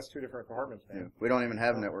networking? That's 2 different departments, man. Yeah. We don't even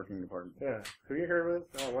have a networking department. Yeah. Who you here with?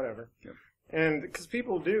 Oh, whatever. Yep. And because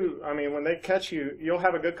people do, when they catch you, you'll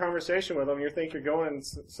have a good conversation with them. You think you're going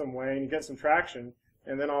some way and you get some traction,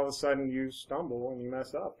 and then all of a sudden you stumble and you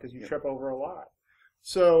mess up because you trip over a lot.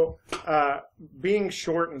 So being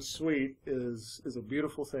short and sweet is a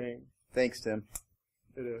beautiful thing. Thanks, Tim.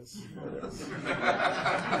 It is.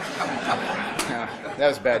 That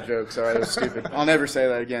was a bad joke. Sorry, that was stupid. I'll never say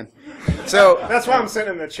that again. So that's why I'm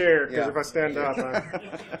sitting in the chair, because if I stand up,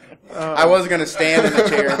 I was going to stand in the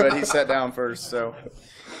chair, but he sat down first. So,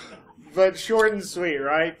 but short and sweet,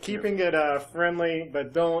 right? Keeping it friendly,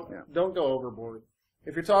 but don't go overboard.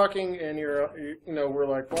 If you're talking and we're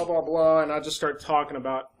like blah blah blah, and I just start talking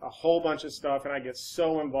about a whole bunch of stuff, and I get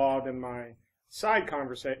so involved in my side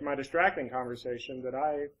conversation, my distracting conversation, that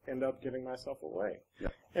I end up giving myself away. Yeah.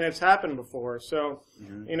 And it's happened before. So,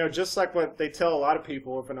 just like what they tell a lot of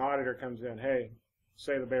people if an auditor comes in, hey,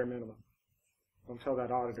 say the bare minimum. Don't tell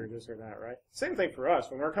that auditor this or that, right? Same thing for us.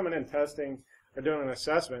 When we're coming in testing or doing an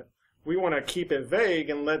assessment, we want to keep it vague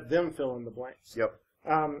and let them fill in the blanks. Yep.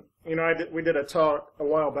 We did a talk a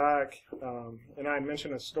while back, and I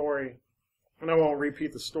mentioned a story, and I won't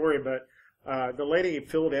repeat the story, but the lady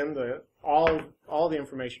filled in all the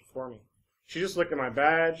information for me. She just looked at my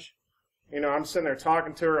badge. I'm sitting there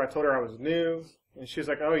talking to her. I told her I was new, and she was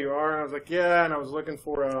like, "Oh, you are?" And I was like, "Yeah." And I was looking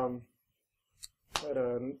for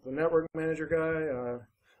the network manager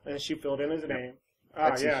guy, and she filled in his name.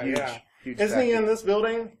 That's huge Isn't he in this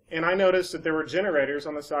building? And I noticed that there were generators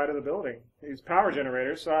on the side of the building. These power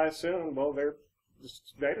generators. So I assumed, well, they're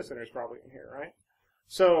just data centers probably in here, right?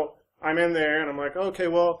 So I'm in there, and I'm like, okay,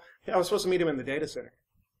 well, I was supposed to meet him in the data center.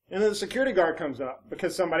 And then the security guard comes up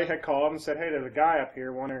because somebody had called and said, hey, there's a guy up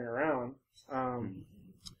here wandering around.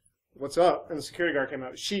 What's up? And the security guard came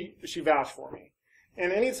up. She vouched for me.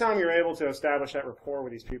 And anytime you're able to establish that rapport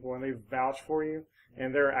with these people and they vouch for you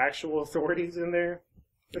and there are actual authorities in there,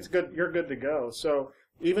 it's good. You're good to go. So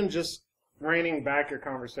even just reining back your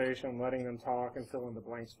conversation, letting them talk and fill in the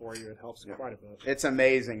blanks for you, it helps quite a bit. It's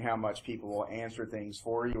amazing how much people will answer things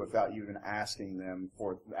for you without you even asking them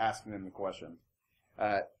the question.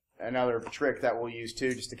 Another trick that we'll use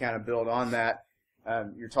too, just to kind of build on that,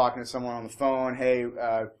 you're talking to someone on the phone, hey,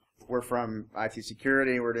 we're from IT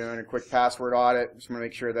security, we're doing a quick password audit, just want to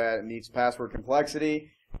make sure that it meets password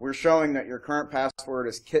complexity. We're showing that your current password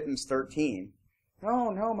is kittens13.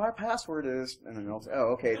 No, my password is, and then they'll say,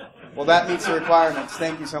 oh, okay, well that meets the requirements,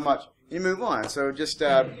 thank you so much. You move on. So just,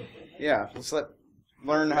 just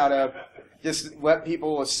learn how to just let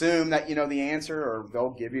people assume that you know the answer, or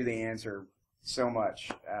they'll give you the answer so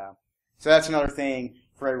much. So that's another thing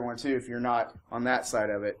for everyone too, if you're not on that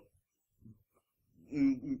side of it.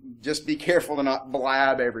 Just be careful to not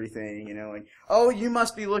blab everything, like, oh, you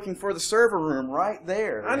must be looking for the server room right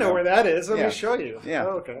there. I know where that is. Let me show you. Yeah.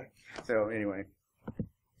 Oh, okay. So anyway,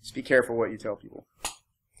 just be careful what you tell people.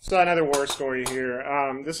 So another war story here.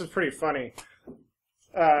 This is pretty funny.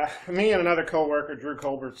 Me and another coworker, Drew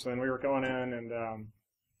Culbertson, we were going in, and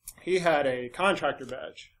he had a contractor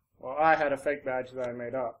badge. Well, I had a fake badge that I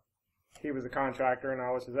made up. He was a contractor, and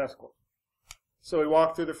I was his escort. So we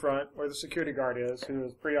walked through the front, where the security guard is, who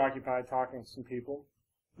was preoccupied talking to some people.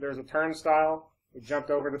 There was a turnstile. We jumped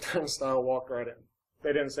over the turnstile, walked right in.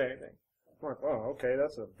 They didn't say anything. I'm like, oh, okay,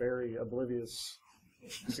 that's a very oblivious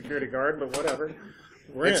security guard, but whatever.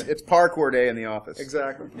 We're in. It's parkour day in the office.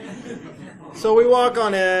 Exactly. So we walk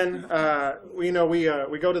on in. We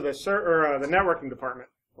go to the the networking department.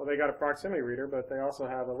 Well, they got a proximity reader, but they also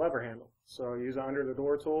have a lever handle. So you use an under the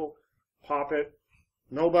door tool, pop it.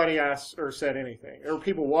 Nobody asked or said anything. There were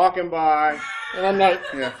people walking by, and I'm like,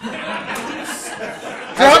 drop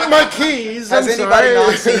my keys. Has I'm anybody sorry.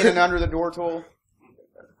 not seen an under the door tool?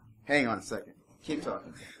 Hang on a second. Keep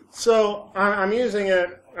talking. So I'm using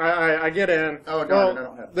it. I get in. Oh, darn it, I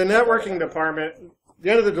don't have the networking department. The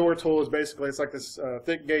end of the door tool is basically it's like this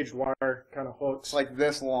thick gauge wire kind of hooks. It's like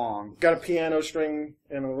this long. Got a piano string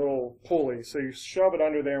and a little pulley. So you shove it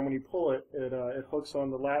under there, and when you pull it, it hooks on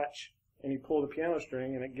the latch, and you pull the piano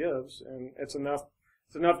string, and it gives, and it's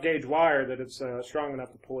enough gauge wire that it's strong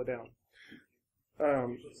enough to pull it down.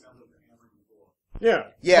 Yeah.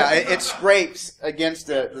 Yeah, it scrapes against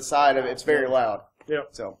the side of it. It's very loud. Yeah.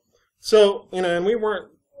 So and we were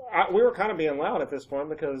kind of being loud at this point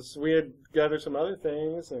because we had gathered some other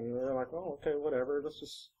things, and we were like, oh, okay, whatever. Let's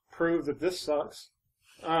just prove that this sucks.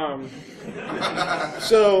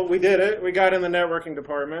 So we did it. We got in the networking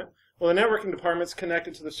department. Well, the networking department's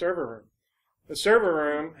connected to the server room. The server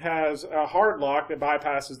room has a hard lock that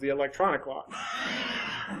bypasses the electronic lock.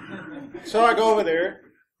 So I go over there,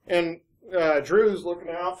 and Drew's looking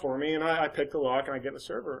out for me, and I pick the lock, and I get in the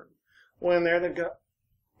server room. Well, in there, they've got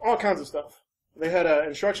all kinds of stuff. They had an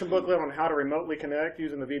instruction booklet on how to remotely connect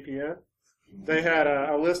using the VPN. They had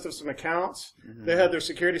a list of some accounts. Mm-hmm. They had their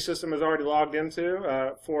security system was already logged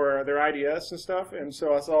into for their IDS and stuff, and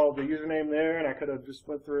so I saw the username there, and I could have just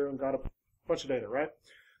went through and got a bunch of data, right?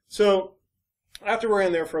 So after we're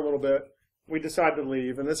in there for a little bit, we decide to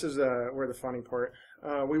leave, and this is where the funny part.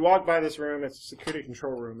 We walk by this room. It's a security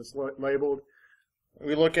control room. It's labeled.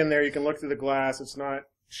 We look in there. You can look through the glass. It's not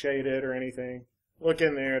shaded or anything. Look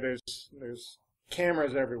in there. There's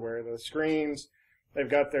cameras everywhere. The screens. They've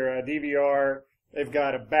got their DVR. They've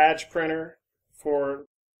got a badge printer for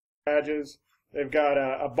badges. They've got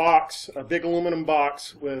a box, a big aluminum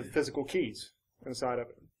box with physical keys inside of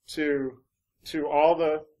it to all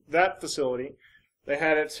that facility. They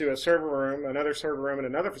had it to a server room, another server room, and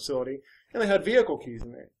another facility, and they had vehicle keys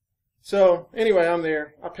in there. So anyway, I'm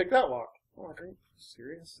there. I picked that lock. Oh, are you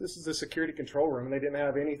serious? This is a security control room, and they didn't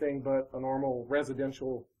have anything but a normal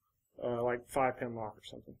residential, like 5-pin lock or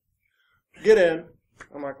something. Get in.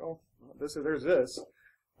 I'm like, oh, there's this.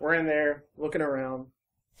 We're in there looking around.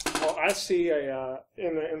 Well, I see in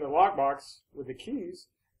the lockbox with the keys.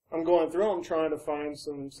 I'm going through them trying to find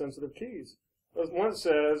some sensitive keys. One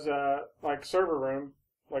says like server room,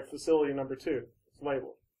 like facility number 2. It's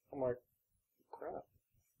labeled. I'm like, crap.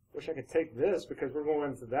 Wish I could take this because we're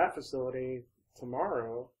going to that facility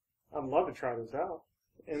tomorrow. I'd love to try this out.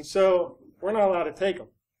 And so we're not allowed to take them.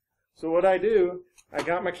 So what I do, I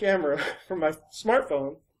got my camera from my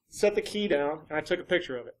smartphone, set the key down, and I took a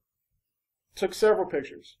picture of it. Took several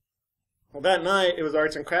pictures. Well, that night, it was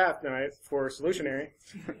arts and craft night for Solutionary.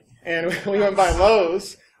 And we went by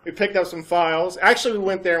Lowe's. We picked up some files. Actually, we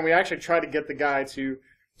went there and we actually tried to get the guy to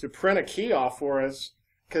print a key off for us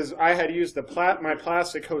because I had used my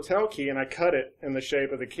plastic hotel key and I cut it in the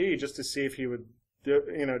shape of the key just to see if he would do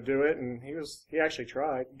it. And he actually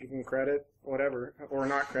tried. Give him credit, whatever, or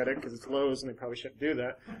not credit because it's Lowe's and they probably shouldn't do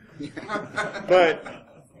that. But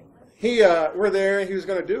we're there and he was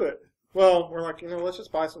going to do it. Well, we're like, let's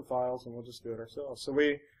just buy some files and we'll just do it ourselves. So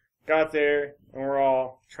we got there and we're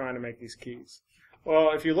all trying to make these keys.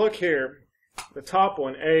 Well, if you look here, the top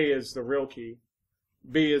one, A, is the real key.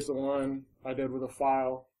 B is the one I did with a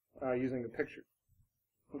file using the picture.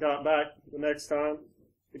 Got back the next time,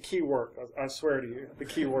 the key worked. I swear to you, the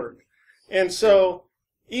key worked. And so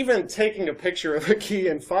even taking a picture of a key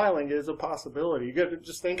and filing is a possibility. You got to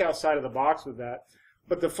just think outside of the box with that.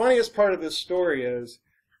 But the funniest part of this story is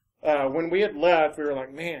when we had left, we were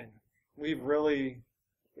like, man, we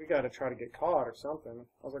got to try to get caught or something.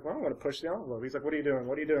 I was like, well, I'm going to push the envelope. He's like, what are you doing?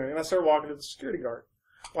 What are you doing? And I started walking to the security guard.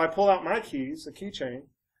 Well, I pulled out my keys, the keychain.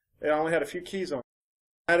 It only had a few keys on it.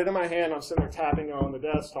 I had it in my hand. I'm sitting there tapping on the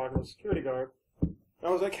desk talking to the security guard. And I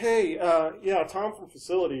was like, hey, Tom from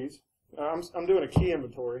facilities. I'm doing a key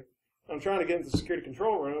inventory. I'm trying to get into the security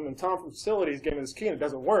control room, and Tom from facilities gave me this key, and it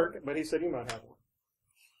doesn't work, but he said he might have one.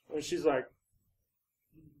 And she's like,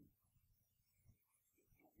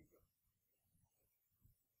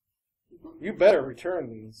 you better return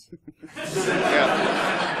these.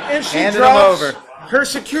 And she handed drops them over. her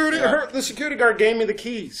security. The security guard gave me the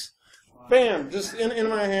keys. Bam! Just in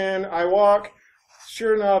my hand. I walk.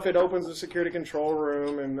 Sure enough, it opens the security control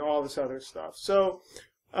room and all this other stuff. So,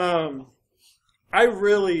 what I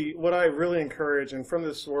really encourage, and from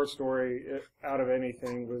this war story, out of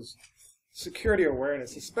anything, was security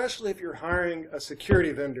awareness, especially if you're hiring a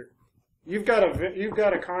security vendor. You've got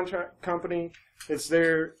a contract company that's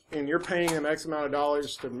there, and you're paying them X amount of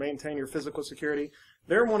dollars to maintain your physical security.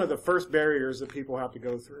 They're one of the first barriers that people have to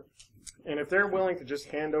go through. And if they're willing to just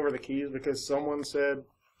hand over the keys because someone said,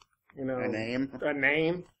 a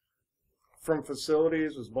name from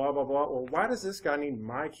facilities was blah, blah, blah. Well, why does this guy need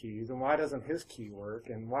my keys, and why doesn't his key work?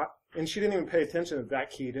 And she didn't even pay attention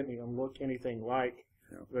that key didn't even look anything like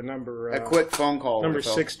the number. A quick phone call. Number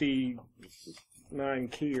 69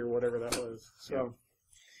 key or whatever that was.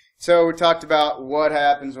 So we talked about what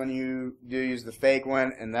happens when you do use the fake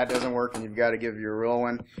one, and that doesn't work, and you've got to give your real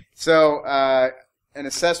one. So an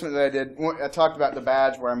assessment that I did, I talked about the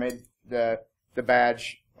badge where I made the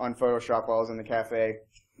badge on Photoshop while I was in the cafe.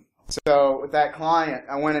 So with that client,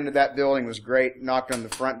 I went into that building, it was great, knocked on the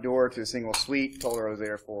front door to a single suite, told her I was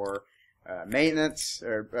there for maintenance,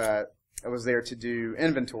 or I was there to do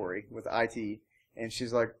inventory with IT. And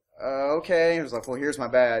she's like, okay. I was like, well, here's my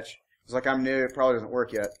badge. I was like, I'm new, it probably doesn't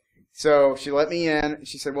work yet. So she let me in.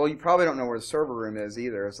 She said, well, you probably don't know where the server room is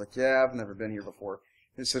either. I was like, yeah, I've never been here before.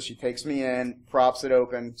 And so she takes me in, props it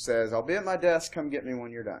open, says, I'll be at my desk, come get me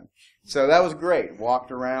when you're done. So that was great.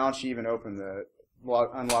 Walked around. She even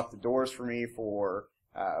unlocked the doors for me for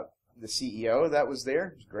the CEO that was there.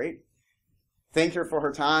 It was great. Thanked her for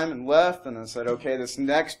her time and left, and I said, okay, this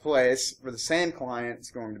next place for the same client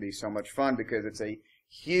is going to be so much fun because it's a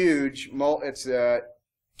huge, it's a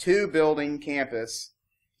 2-building campus,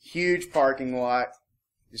 huge parking lot,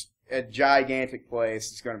 just a gigantic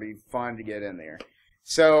place. It's going to be fun to get in there.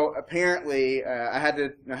 So apparently, I had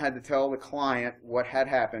to tell the client what had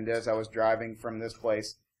happened as I was driving from this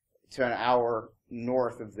place to an hour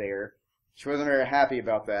north of there. She wasn't very happy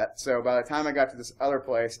about that. So by the time I got to this other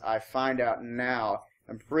place, I find out now,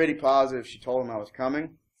 I'm pretty positive she told him I was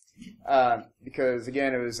coming. Because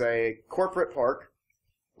again, it was a corporate park,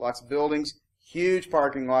 lots of buildings, huge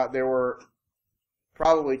parking lot. There were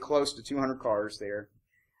probably close to 200 cars there.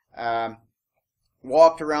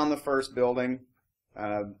 Walked around the first building.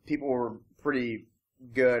 People were pretty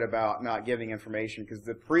good about not giving information because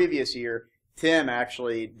the previous year, Tim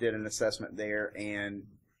actually did an assessment there and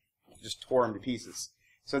just tore him to pieces.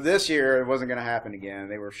 So this year, it wasn't going to happen again.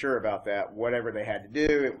 They were sure about that, whatever they had to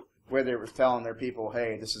do, whether it was telling their people,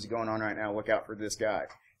 hey, this is going on right now, look out for this guy.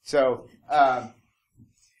 So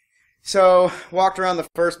walked around the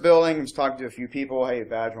first building, was talking to a few people, hey, the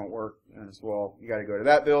badge won't work. And I said, well, you got to go to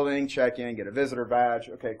that building, check in, get a visitor badge.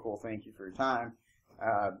 Okay, cool, thank you for your time.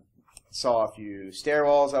 Saw a few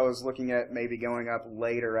stairwells I was looking at, maybe going up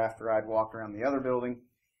later after I'd walked around the other building.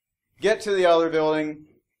 Get to the other building,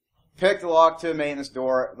 pick the lock to a maintenance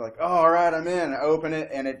door, like, oh, all right, I'm in. I open it,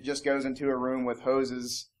 and it just goes into a room with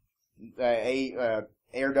hoses, air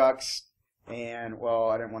ducts, and, well,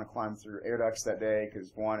 I didn't want to climb through air ducts that day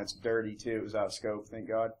because, one, it's dirty, two, it was out of scope, thank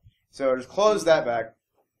God. So I just closed that back,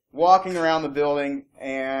 walking around the building,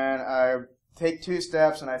 and I take 2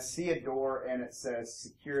 steps, and I see a door, and it says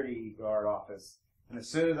security guard office. And as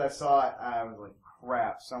soon as I saw it, I was like,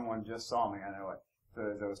 crap, someone just saw me. I know it.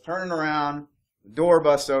 So as I was turning around, the door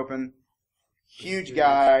busts open. Huge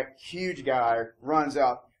guy, runs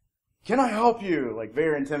out. Can I help you? Like,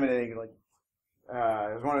 very intimidating. Like,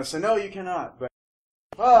 I was wanting to say, no, you cannot. But,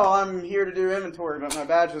 well, I'm here to do inventory, but my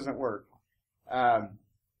badge doesn't work.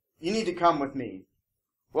 You need to come with me.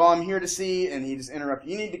 Well, I'm here to see, and he just interrupted,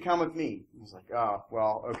 you need to come with me. I was like, oh,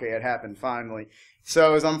 well, okay, it happened finally.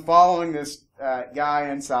 So as I'm following this guy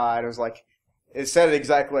inside, I was like, it said it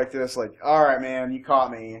exactly like this, like, all right, man, you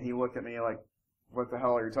caught me. And he looked at me like, what the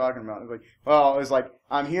hell are you talking about? I was like, well, it was like,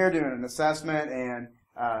 I'm here doing an assessment, and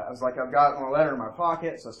I was like, I've got my letter in my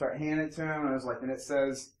pocket, so I start handing it to him, and I was like, and it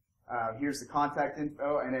says, here's the contact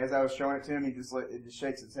info, and as I was showing it to him, it just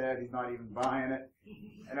shakes his head, he's not even buying it.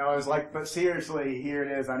 And I was like, but seriously, here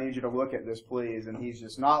it is, I need you to look at this, please. And he's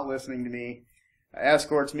just not listening to me.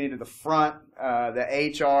 Escorts me to the front.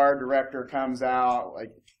 The HR director comes out.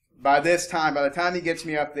 Like, by the time he gets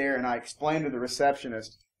me up there, and I explain to the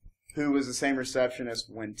receptionist, who was the same receptionist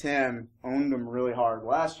when Tim owned them really hard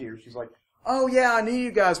last year, she's like, oh yeah, I knew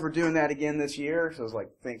you guys were doing that again this year. So I was like,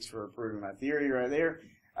 thanks for proving my theory right there.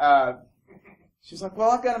 She's like, well,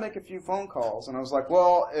 I've got to make a few phone calls. And I was like,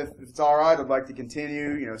 well, if it's all right, I'd like to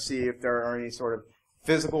continue, see if there are any sort of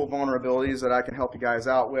physical vulnerabilities that I can help you guys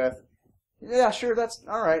out with. Yeah, sure, that's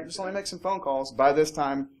all right. Just let me make some phone calls. By this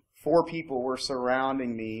time, 4 people were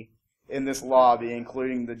surrounding me in this lobby,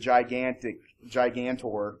 including the gigantor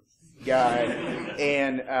guy.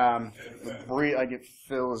 And I could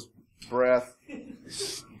feel his breath,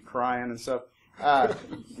 crying and stuff.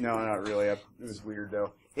 No, not really. It was weird,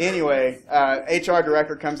 though. Anyway, HR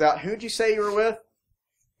director comes out. Who'd you say you were with?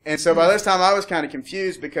 And so by this time I was kind of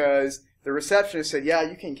confused because the receptionist said, yeah,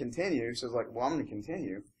 you can continue. So I was like, well, I'm going to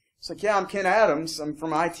continue. It's like, yeah, I'm Ken Adams. I'm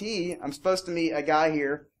from IT. I'm supposed to meet a guy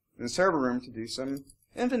here in the server room to do some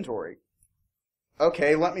inventory.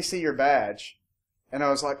 Okay, let me see your badge. And I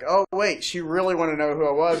was like, oh, wait, she really wanted to know who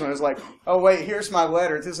I was. And I was like, oh, wait, here's my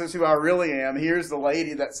letter. This is who I really am. Here's the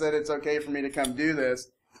lady that said it's okay for me to come do this.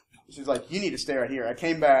 She's like, you need to stay right here. I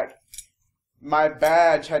came back. My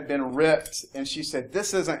badge had been ripped, and she said,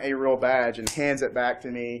 this isn't a real badge, and hands it back to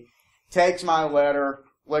me, takes my letter,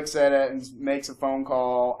 looks at it, and makes a phone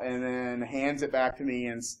call, and then hands it back to me,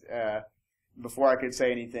 and before I could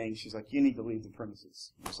say anything, she's like, you need to leave the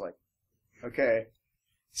premises. I was like, okay.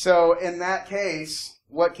 So in that case,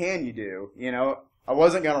 what can you do? You know, I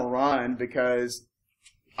wasn't going to run because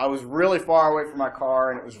I was really far away from my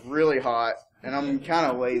car, and it was really hot, and I'm kind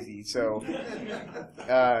of lazy, so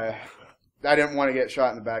I didn't want to get shot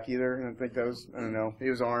in the back either. I think that was, I don't know, he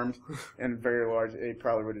was armed and very large. He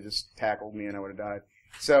probably would have just tackled me and I would have died.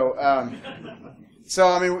 So, I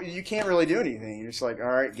mean, you can't really do anything. You're just like, all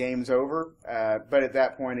right, game's over. But at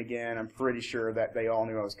that point, again, I'm pretty sure that they all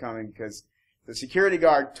knew I was coming because the security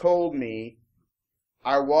guard told me,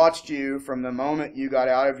 I watched you from the moment you got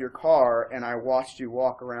out of your car and I watched you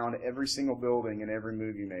walk around every single building and every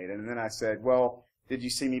move you made. And then I said, well, did you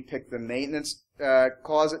see me pick the maintenance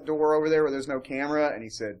closet door over there where there's no camera? And he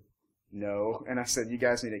said, no. And I said, you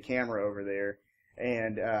guys need a camera over there.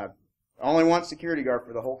 And only one security guard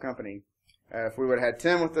for the whole company. If we would have had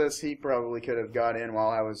Tim with us, he probably could have got in while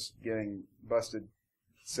I was getting busted.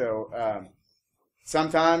 So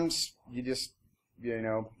sometimes you just, you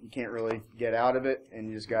know, you can't really get out of it, and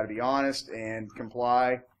you just got to be honest and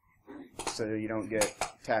comply so you don't get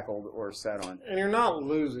tackled or sat on. And you're not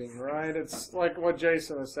losing, right? It's like what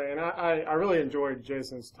Jason was saying. I really enjoyed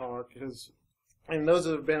Jason's talk because, and those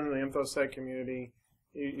that have been in the InfoSec community,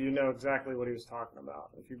 you know exactly what he was talking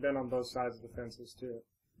about. If you've been on both sides of the fences too.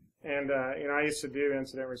 And, you know, I used to do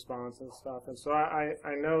incident response and stuff, and so I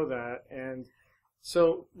know that. And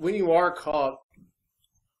so when you are caught,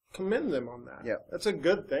 commend them on that. Yep. That's a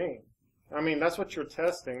good thing. I mean, that's what you're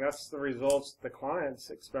testing. That's the results the client's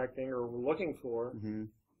expecting or looking for. Mm-hmm.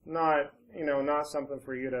 Not, you know, not something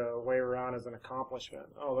for you to wave around as an accomplishment.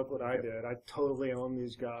 Oh, look what I did. I totally own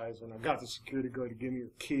these guys, and I got the security guard to give me your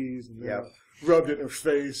keys, and then I rubbed it in her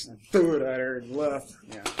face and threw it at her and left.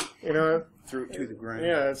 Yeah. You know? Threw it to the ground.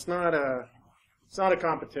 Yeah, it's not a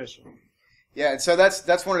competition. Yeah, so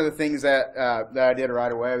that's one of the things that I did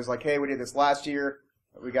right away. I was like, hey, we did this last year.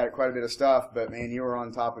 We got quite a bit of stuff, but man, you were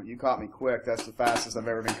on top of it. You caught me quick. That's the fastest I've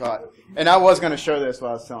ever been caught. And I was going to show this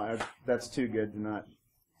while I was telling you. That's too good to not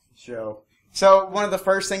show. So one of the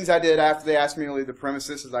first things I did after they asked me to leave the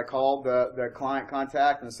premises is I called the client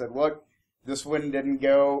contact and I said, look, this one didn't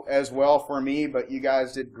go as well for me, but you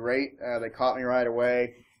guys did great. They caught me right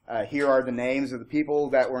away. Here are the names of the people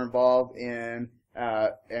that were involved in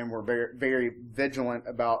and were very, very vigilant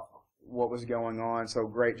about what was going on. So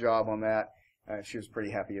great job on that. She was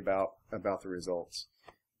pretty happy about the results.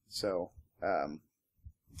 So,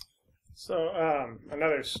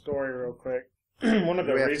 another story real quick. One of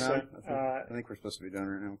the recent... I think we're supposed to be done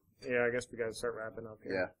right now. Yeah, I guess we got to start wrapping up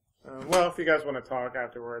here. Yeah. Well, if you guys want to talk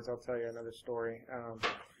afterwards, I'll tell you another story.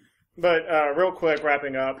 But real quick,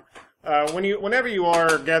 wrapping up. Whenever you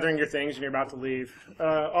are gathering your things and you're about to leave,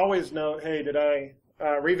 always note, hey, did I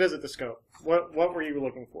revisit the scope? What were you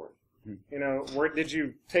looking for? You know, did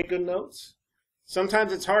you take good notes?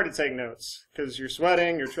 Sometimes it's hard to take notes because you're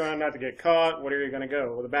sweating, you're trying not to get caught. Where are you going to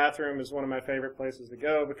go? Well, the bathroom is one of my favorite places to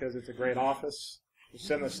go because it's a great office. You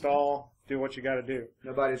sit in the stall, do what you got to do.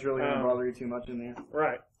 Nobody's really going to bother you too much in there.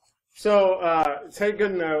 Right. So take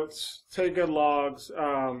good notes, take good logs.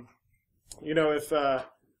 You know,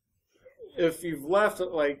 if you've left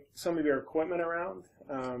like some of your equipment around,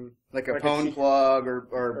 like a phone plug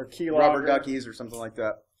or key rubber logger. duckies or something like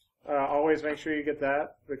that. Always make sure you get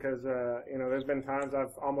that because, you know, there's been times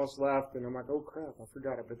I've almost left and I'm like, oh crap, I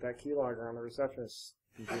forgot I put that keylogger on the receptionist's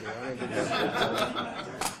computer. I need to get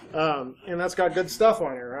that. And that's got good stuff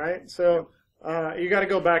on it, right? So, you got to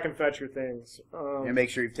go back and fetch your things. And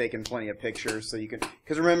make sure you've taken plenty of pictures so you can,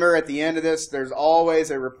 because remember at the end of this, there's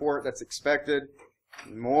always a report that's expected.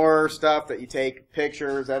 The more stuff that you take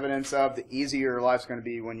pictures, evidence of, the easier your life's going to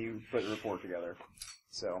be when you put the report together.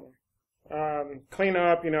 So. Clean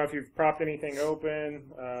up, you know, if you've propped anything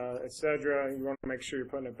open, etc. You want to make sure you're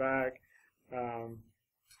putting it back.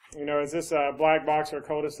 You know, is this a black box or a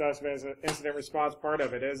code assessment? Is an incident response part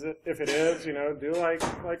of it? Is it? If it is, you know, do like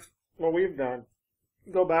what we've done.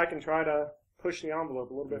 Go back and try to push the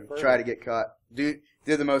envelope a little bit further. Try to get caught. Do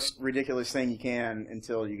the most ridiculous thing you can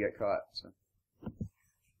until you get caught. So.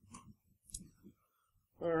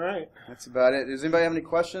 All right. That's about it. Does anybody have any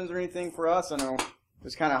questions or anything for us? I know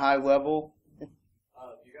it's kind of high level. Do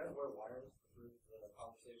you guys wear wires through the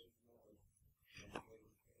conversation?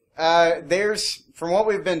 From what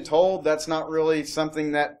we've been told, that's not really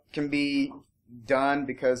something that can be done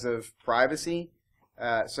because of privacy.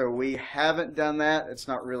 So we haven't done that. It's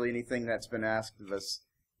not really anything that's been asked of us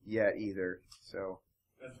yet either. So.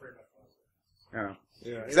 That's very much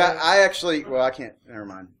Yeah. 'Cause I actually, well, I can't. Never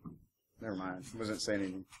mind. I wasn't saying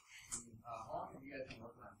anything. How long have you guys been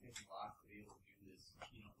working on picking blocks to be able to do this,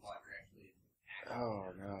 while you're actually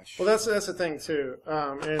Oh gosh. Well, that's the thing too,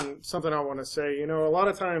 and something I want to say. A lot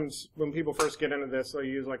of times when people first get into this, they'll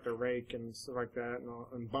use like the rake and stuff like that,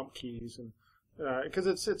 and bump keys, and because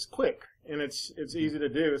it's quick and it's easy to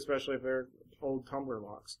do, especially if they're old tumbler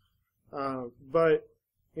locks. But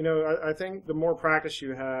I think the more practice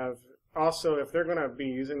you have, also if they're going to be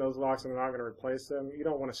using those locks and they're not going to replace them, you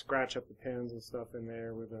don't want to scratch up the pins and stuff in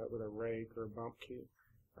there with a rake or a bump key.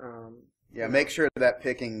 Yeah, make sure that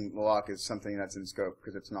picking the lock is something that's in scope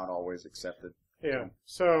because it's not always accepted. Yeah.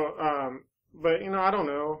 So, but I don't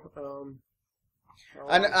know.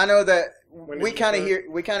 I know that When we did kind you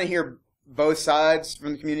of hear both sides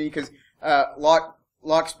from the community because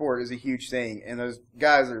lock sport is a huge thing, and those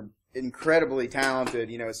guys are incredibly talented.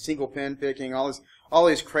 Single pin picking, all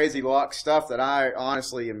these crazy lock stuff that I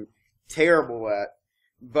honestly am terrible at.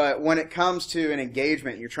 But when it comes to an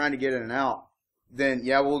engagement, and you're trying to get in and out, then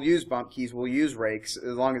yeah, we'll use bump keys, we'll use rakes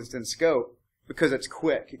as long as it's in scope because it's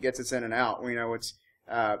quick. It gets us in and out.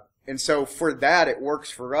 And so for that, it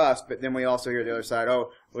works for us. But then we also hear the other side,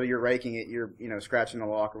 oh, well, you're raking it, you're scratching the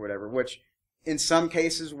lock or whatever. Which in some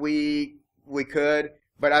cases we could,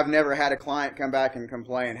 but I've never had a client come back and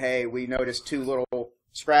complain, hey, we noticed 2 little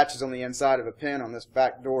scratches on the inside of a pin on this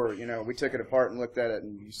back door. We took it apart and looked at it,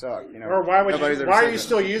 and you suck. Or why are you that.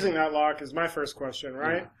 still using that lock? Is my first question,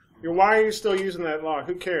 right? Why are you still using that lock?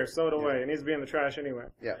 Who cares? Throw it away. It needs to be in the trash anyway.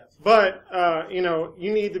 Yeah. But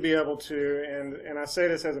you need to be able to, and I say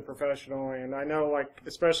this as a professional, and I know, like,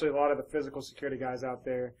 especially a lot of the physical security guys out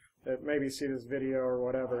there that maybe see this video or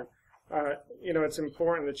whatever. It's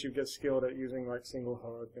important that you get skilled at using like single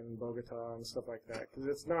hook and Bogota and stuff like that, because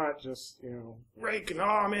it's not just rake and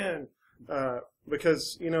I'm in.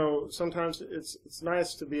 Because sometimes it's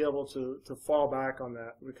nice to be able to fall back on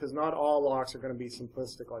that, because not all locks are going to be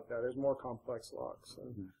simplistic like that. There's more complex locks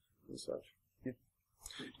and such. Yeah.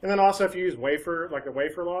 And then also if you use wafer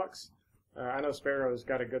locks, I know Sparrow's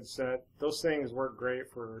got a good set. Those things work great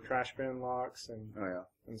for trash bin locks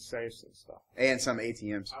and safes and stuff. And some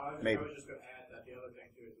ATMs, maybe. I was just going to add that the other thing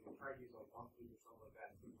too is if you try to use like bump keys or something like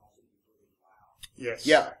that, it can also be really loud. Yes.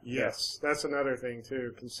 Yeah. Yes. That's another thing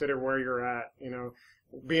too. Consider where you're at.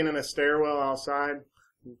 Being in a stairwell outside,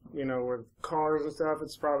 with cars and stuff,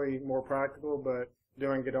 it's probably more practical, but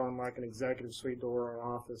doing it on like an executive suite door or an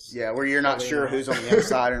office. Yeah, where you're not sure who's on the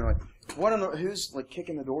inside and who's like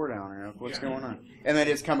kicking the door down or what's going on, and they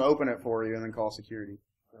just come open it for you and then call security.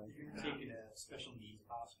 You're taking a special needs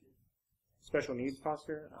posture, Special needs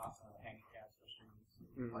posture. handicaps or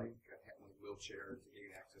streams. Like wheelchair to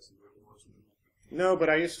gain access to doors. No, but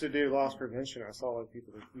I used to do loss prevention. I saw a lot of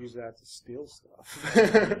people that use that to steal stuff.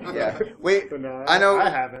 Yeah, But no, I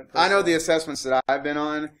haven't. I know the assessments that I've been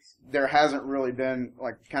on, there hasn't really been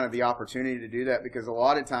like kind of the opportunity to do that, because a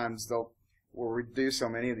lot of times we'll do so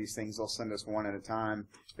many of these things, they'll send us one at a time.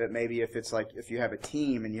 That maybe if it's like if you have a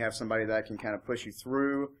team and you have somebody that can kind of push you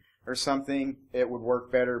through or something, it would work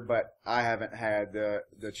better. But I haven't had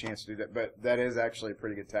the chance to do that. But that is actually a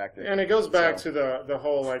pretty good tactic. And it goes back to the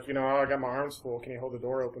whole, like, oh, I got my arms full, can you hold the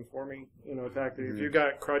door open for me? Tactic. If you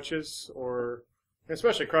got crutches, or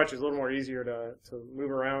especially crutches, a little more easier to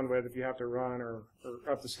move around with if you have to run or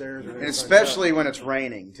up the stairs. Or And especially when it's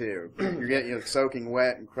raining too. You're getting soaking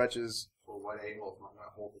wet, and crutches. For what angle is not going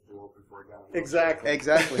to hold the door open before it down? Exactly.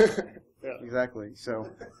 Yeah. Exactly. So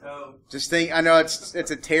So just think, I know it's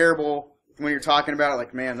a terrible, when you're talking about it,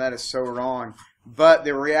 like, man, that is so wrong. But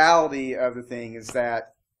the reality of the thing is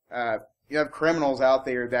that you have criminals out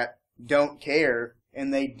there that don't care,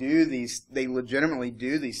 and they legitimately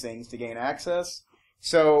do these things to gain access.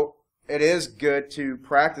 So it is good to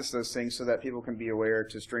practice those things so that people can be aware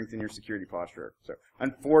to strengthen your security posture. So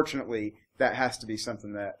unfortunately, that has to be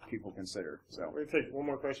something that people consider. So We'll take one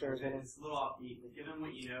more question. it's a little offbeat, but given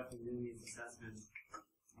what you know from doing these assessments,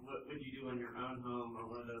 what would you do in your own home or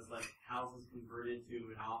one of those like houses converted to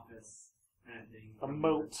an office kind of thing? A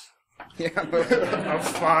moat. Yeah, of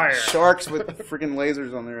fire. sharks with freaking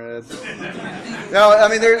lasers on their heads. No, I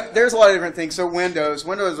mean there's a lot of different things. So windows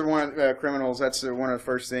are one of criminals. That's one of the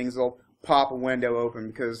first things. They'll pop a window open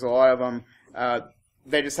because a lot of them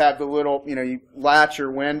they just have the little, you latch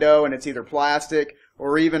your window and it's either plastic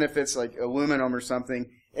or even if it's like aluminum or something,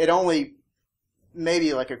 it only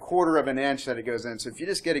maybe like a quarter of an inch that it goes in. So if you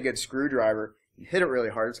just get a good screwdriver, you hit it really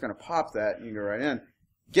hard, it's going to pop that and you go right in.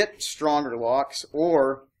 Get stronger locks,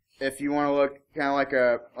 or if you want to look kind of like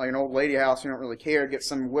an old lady house, you don't really care, get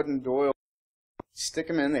some wooden doily, stick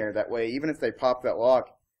them in there. That way, even if they pop that lock,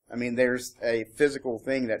 I mean, there's a physical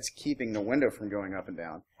thing that's keeping the window from going up and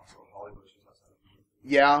down.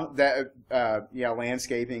 Yeah,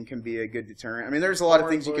 landscaping can be a good deterrent. I mean, there's a lot of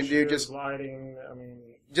things you can do. Just lighting.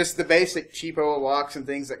 Just the basic cheapo locks and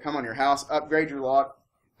things that come on your house. Upgrade your lock.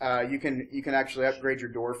 You can actually upgrade your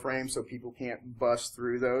door frame so people can't bust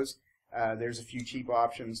through those. There's a few cheap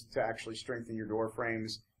options to actually strengthen your door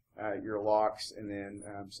frames, your locks, and then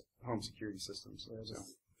home security systems. So. A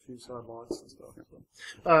few side locks and stuff.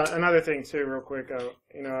 Another thing too, real quick. I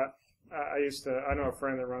know a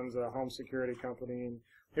friend that runs a home security company, and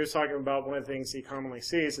he was talking about one of the things he commonly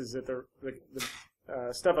sees is that the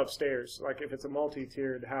stuff upstairs, like if it's a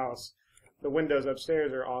multi-tiered house, the windows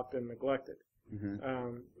upstairs are often neglected.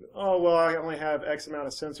 Mm-hmm. I only have X amount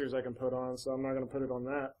of sensors I can put on, so I'm not going to put it on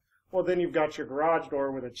that. Well, then you've got your garage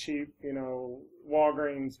door with a cheap,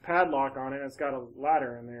 Walgreens padlock on it, and it's got a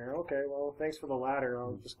ladder in there. Okay, well, thanks for the ladder.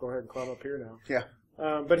 I'll just go ahead and climb up here now. Yeah.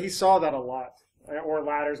 But he saw that a lot. Or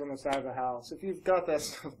ladders on the side of the house. If you've got that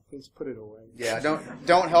stuff, please put it away. Yeah,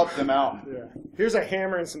 don't help them out. Yeah. Here's a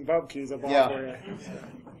hammer and some bub keys I bought for you.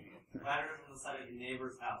 Ladders on the side of your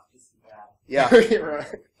neighbor's house, just as bad. Yeah.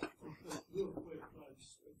 Right. Real quick,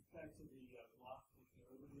 just back to the lock.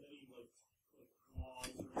 Are there any laws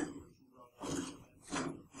or anything that you run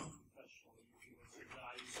on professionally?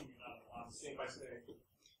 State by state.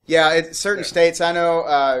 Yeah, certain states. I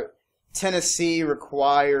know Tennessee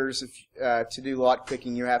requires to do lock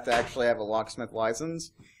picking, you have to actually have a locksmith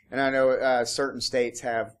license. And I know certain states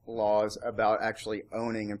have laws about actually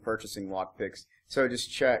owning and purchasing lock picks. So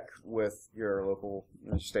just check with your local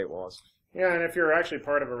state laws. Yeah, and if you're actually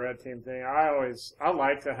part of a red team thing, I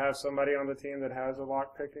like to have somebody on the team that has a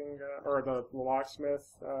lock picking or the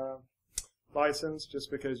locksmith license,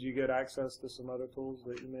 just because you get access to some other tools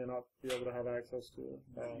that you may not be able to have access to.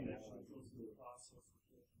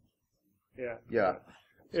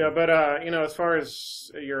 Yeah, but as far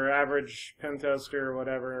as your average pen tester or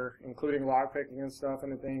whatever, including lockpicking and stuff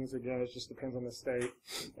and the things, again, it just depends on the state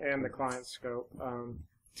and the client scope.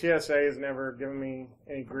 TSA has never given me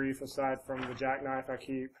any grief aside from the jackknife I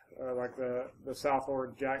keep, like the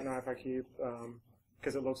Southward jackknife I keep,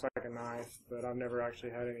 because it looks like a knife, but I've never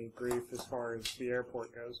actually had any grief as far as the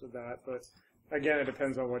airport goes with that. But again, it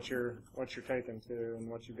depends on what you're taking to and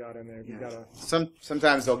what you got in there. You gotta.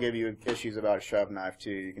 Sometimes they'll give you issues about a shove knife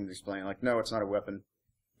too. You can explain like, no, it's not a weapon.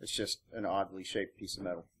 It's just an oddly shaped piece of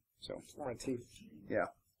metal. So. My teeth. Yeah.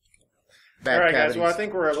 All right, guys. Well, I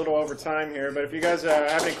think we're a little over time here, but if you guys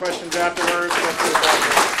have any questions afterwards, feel free to talk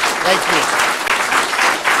to us. Thank you.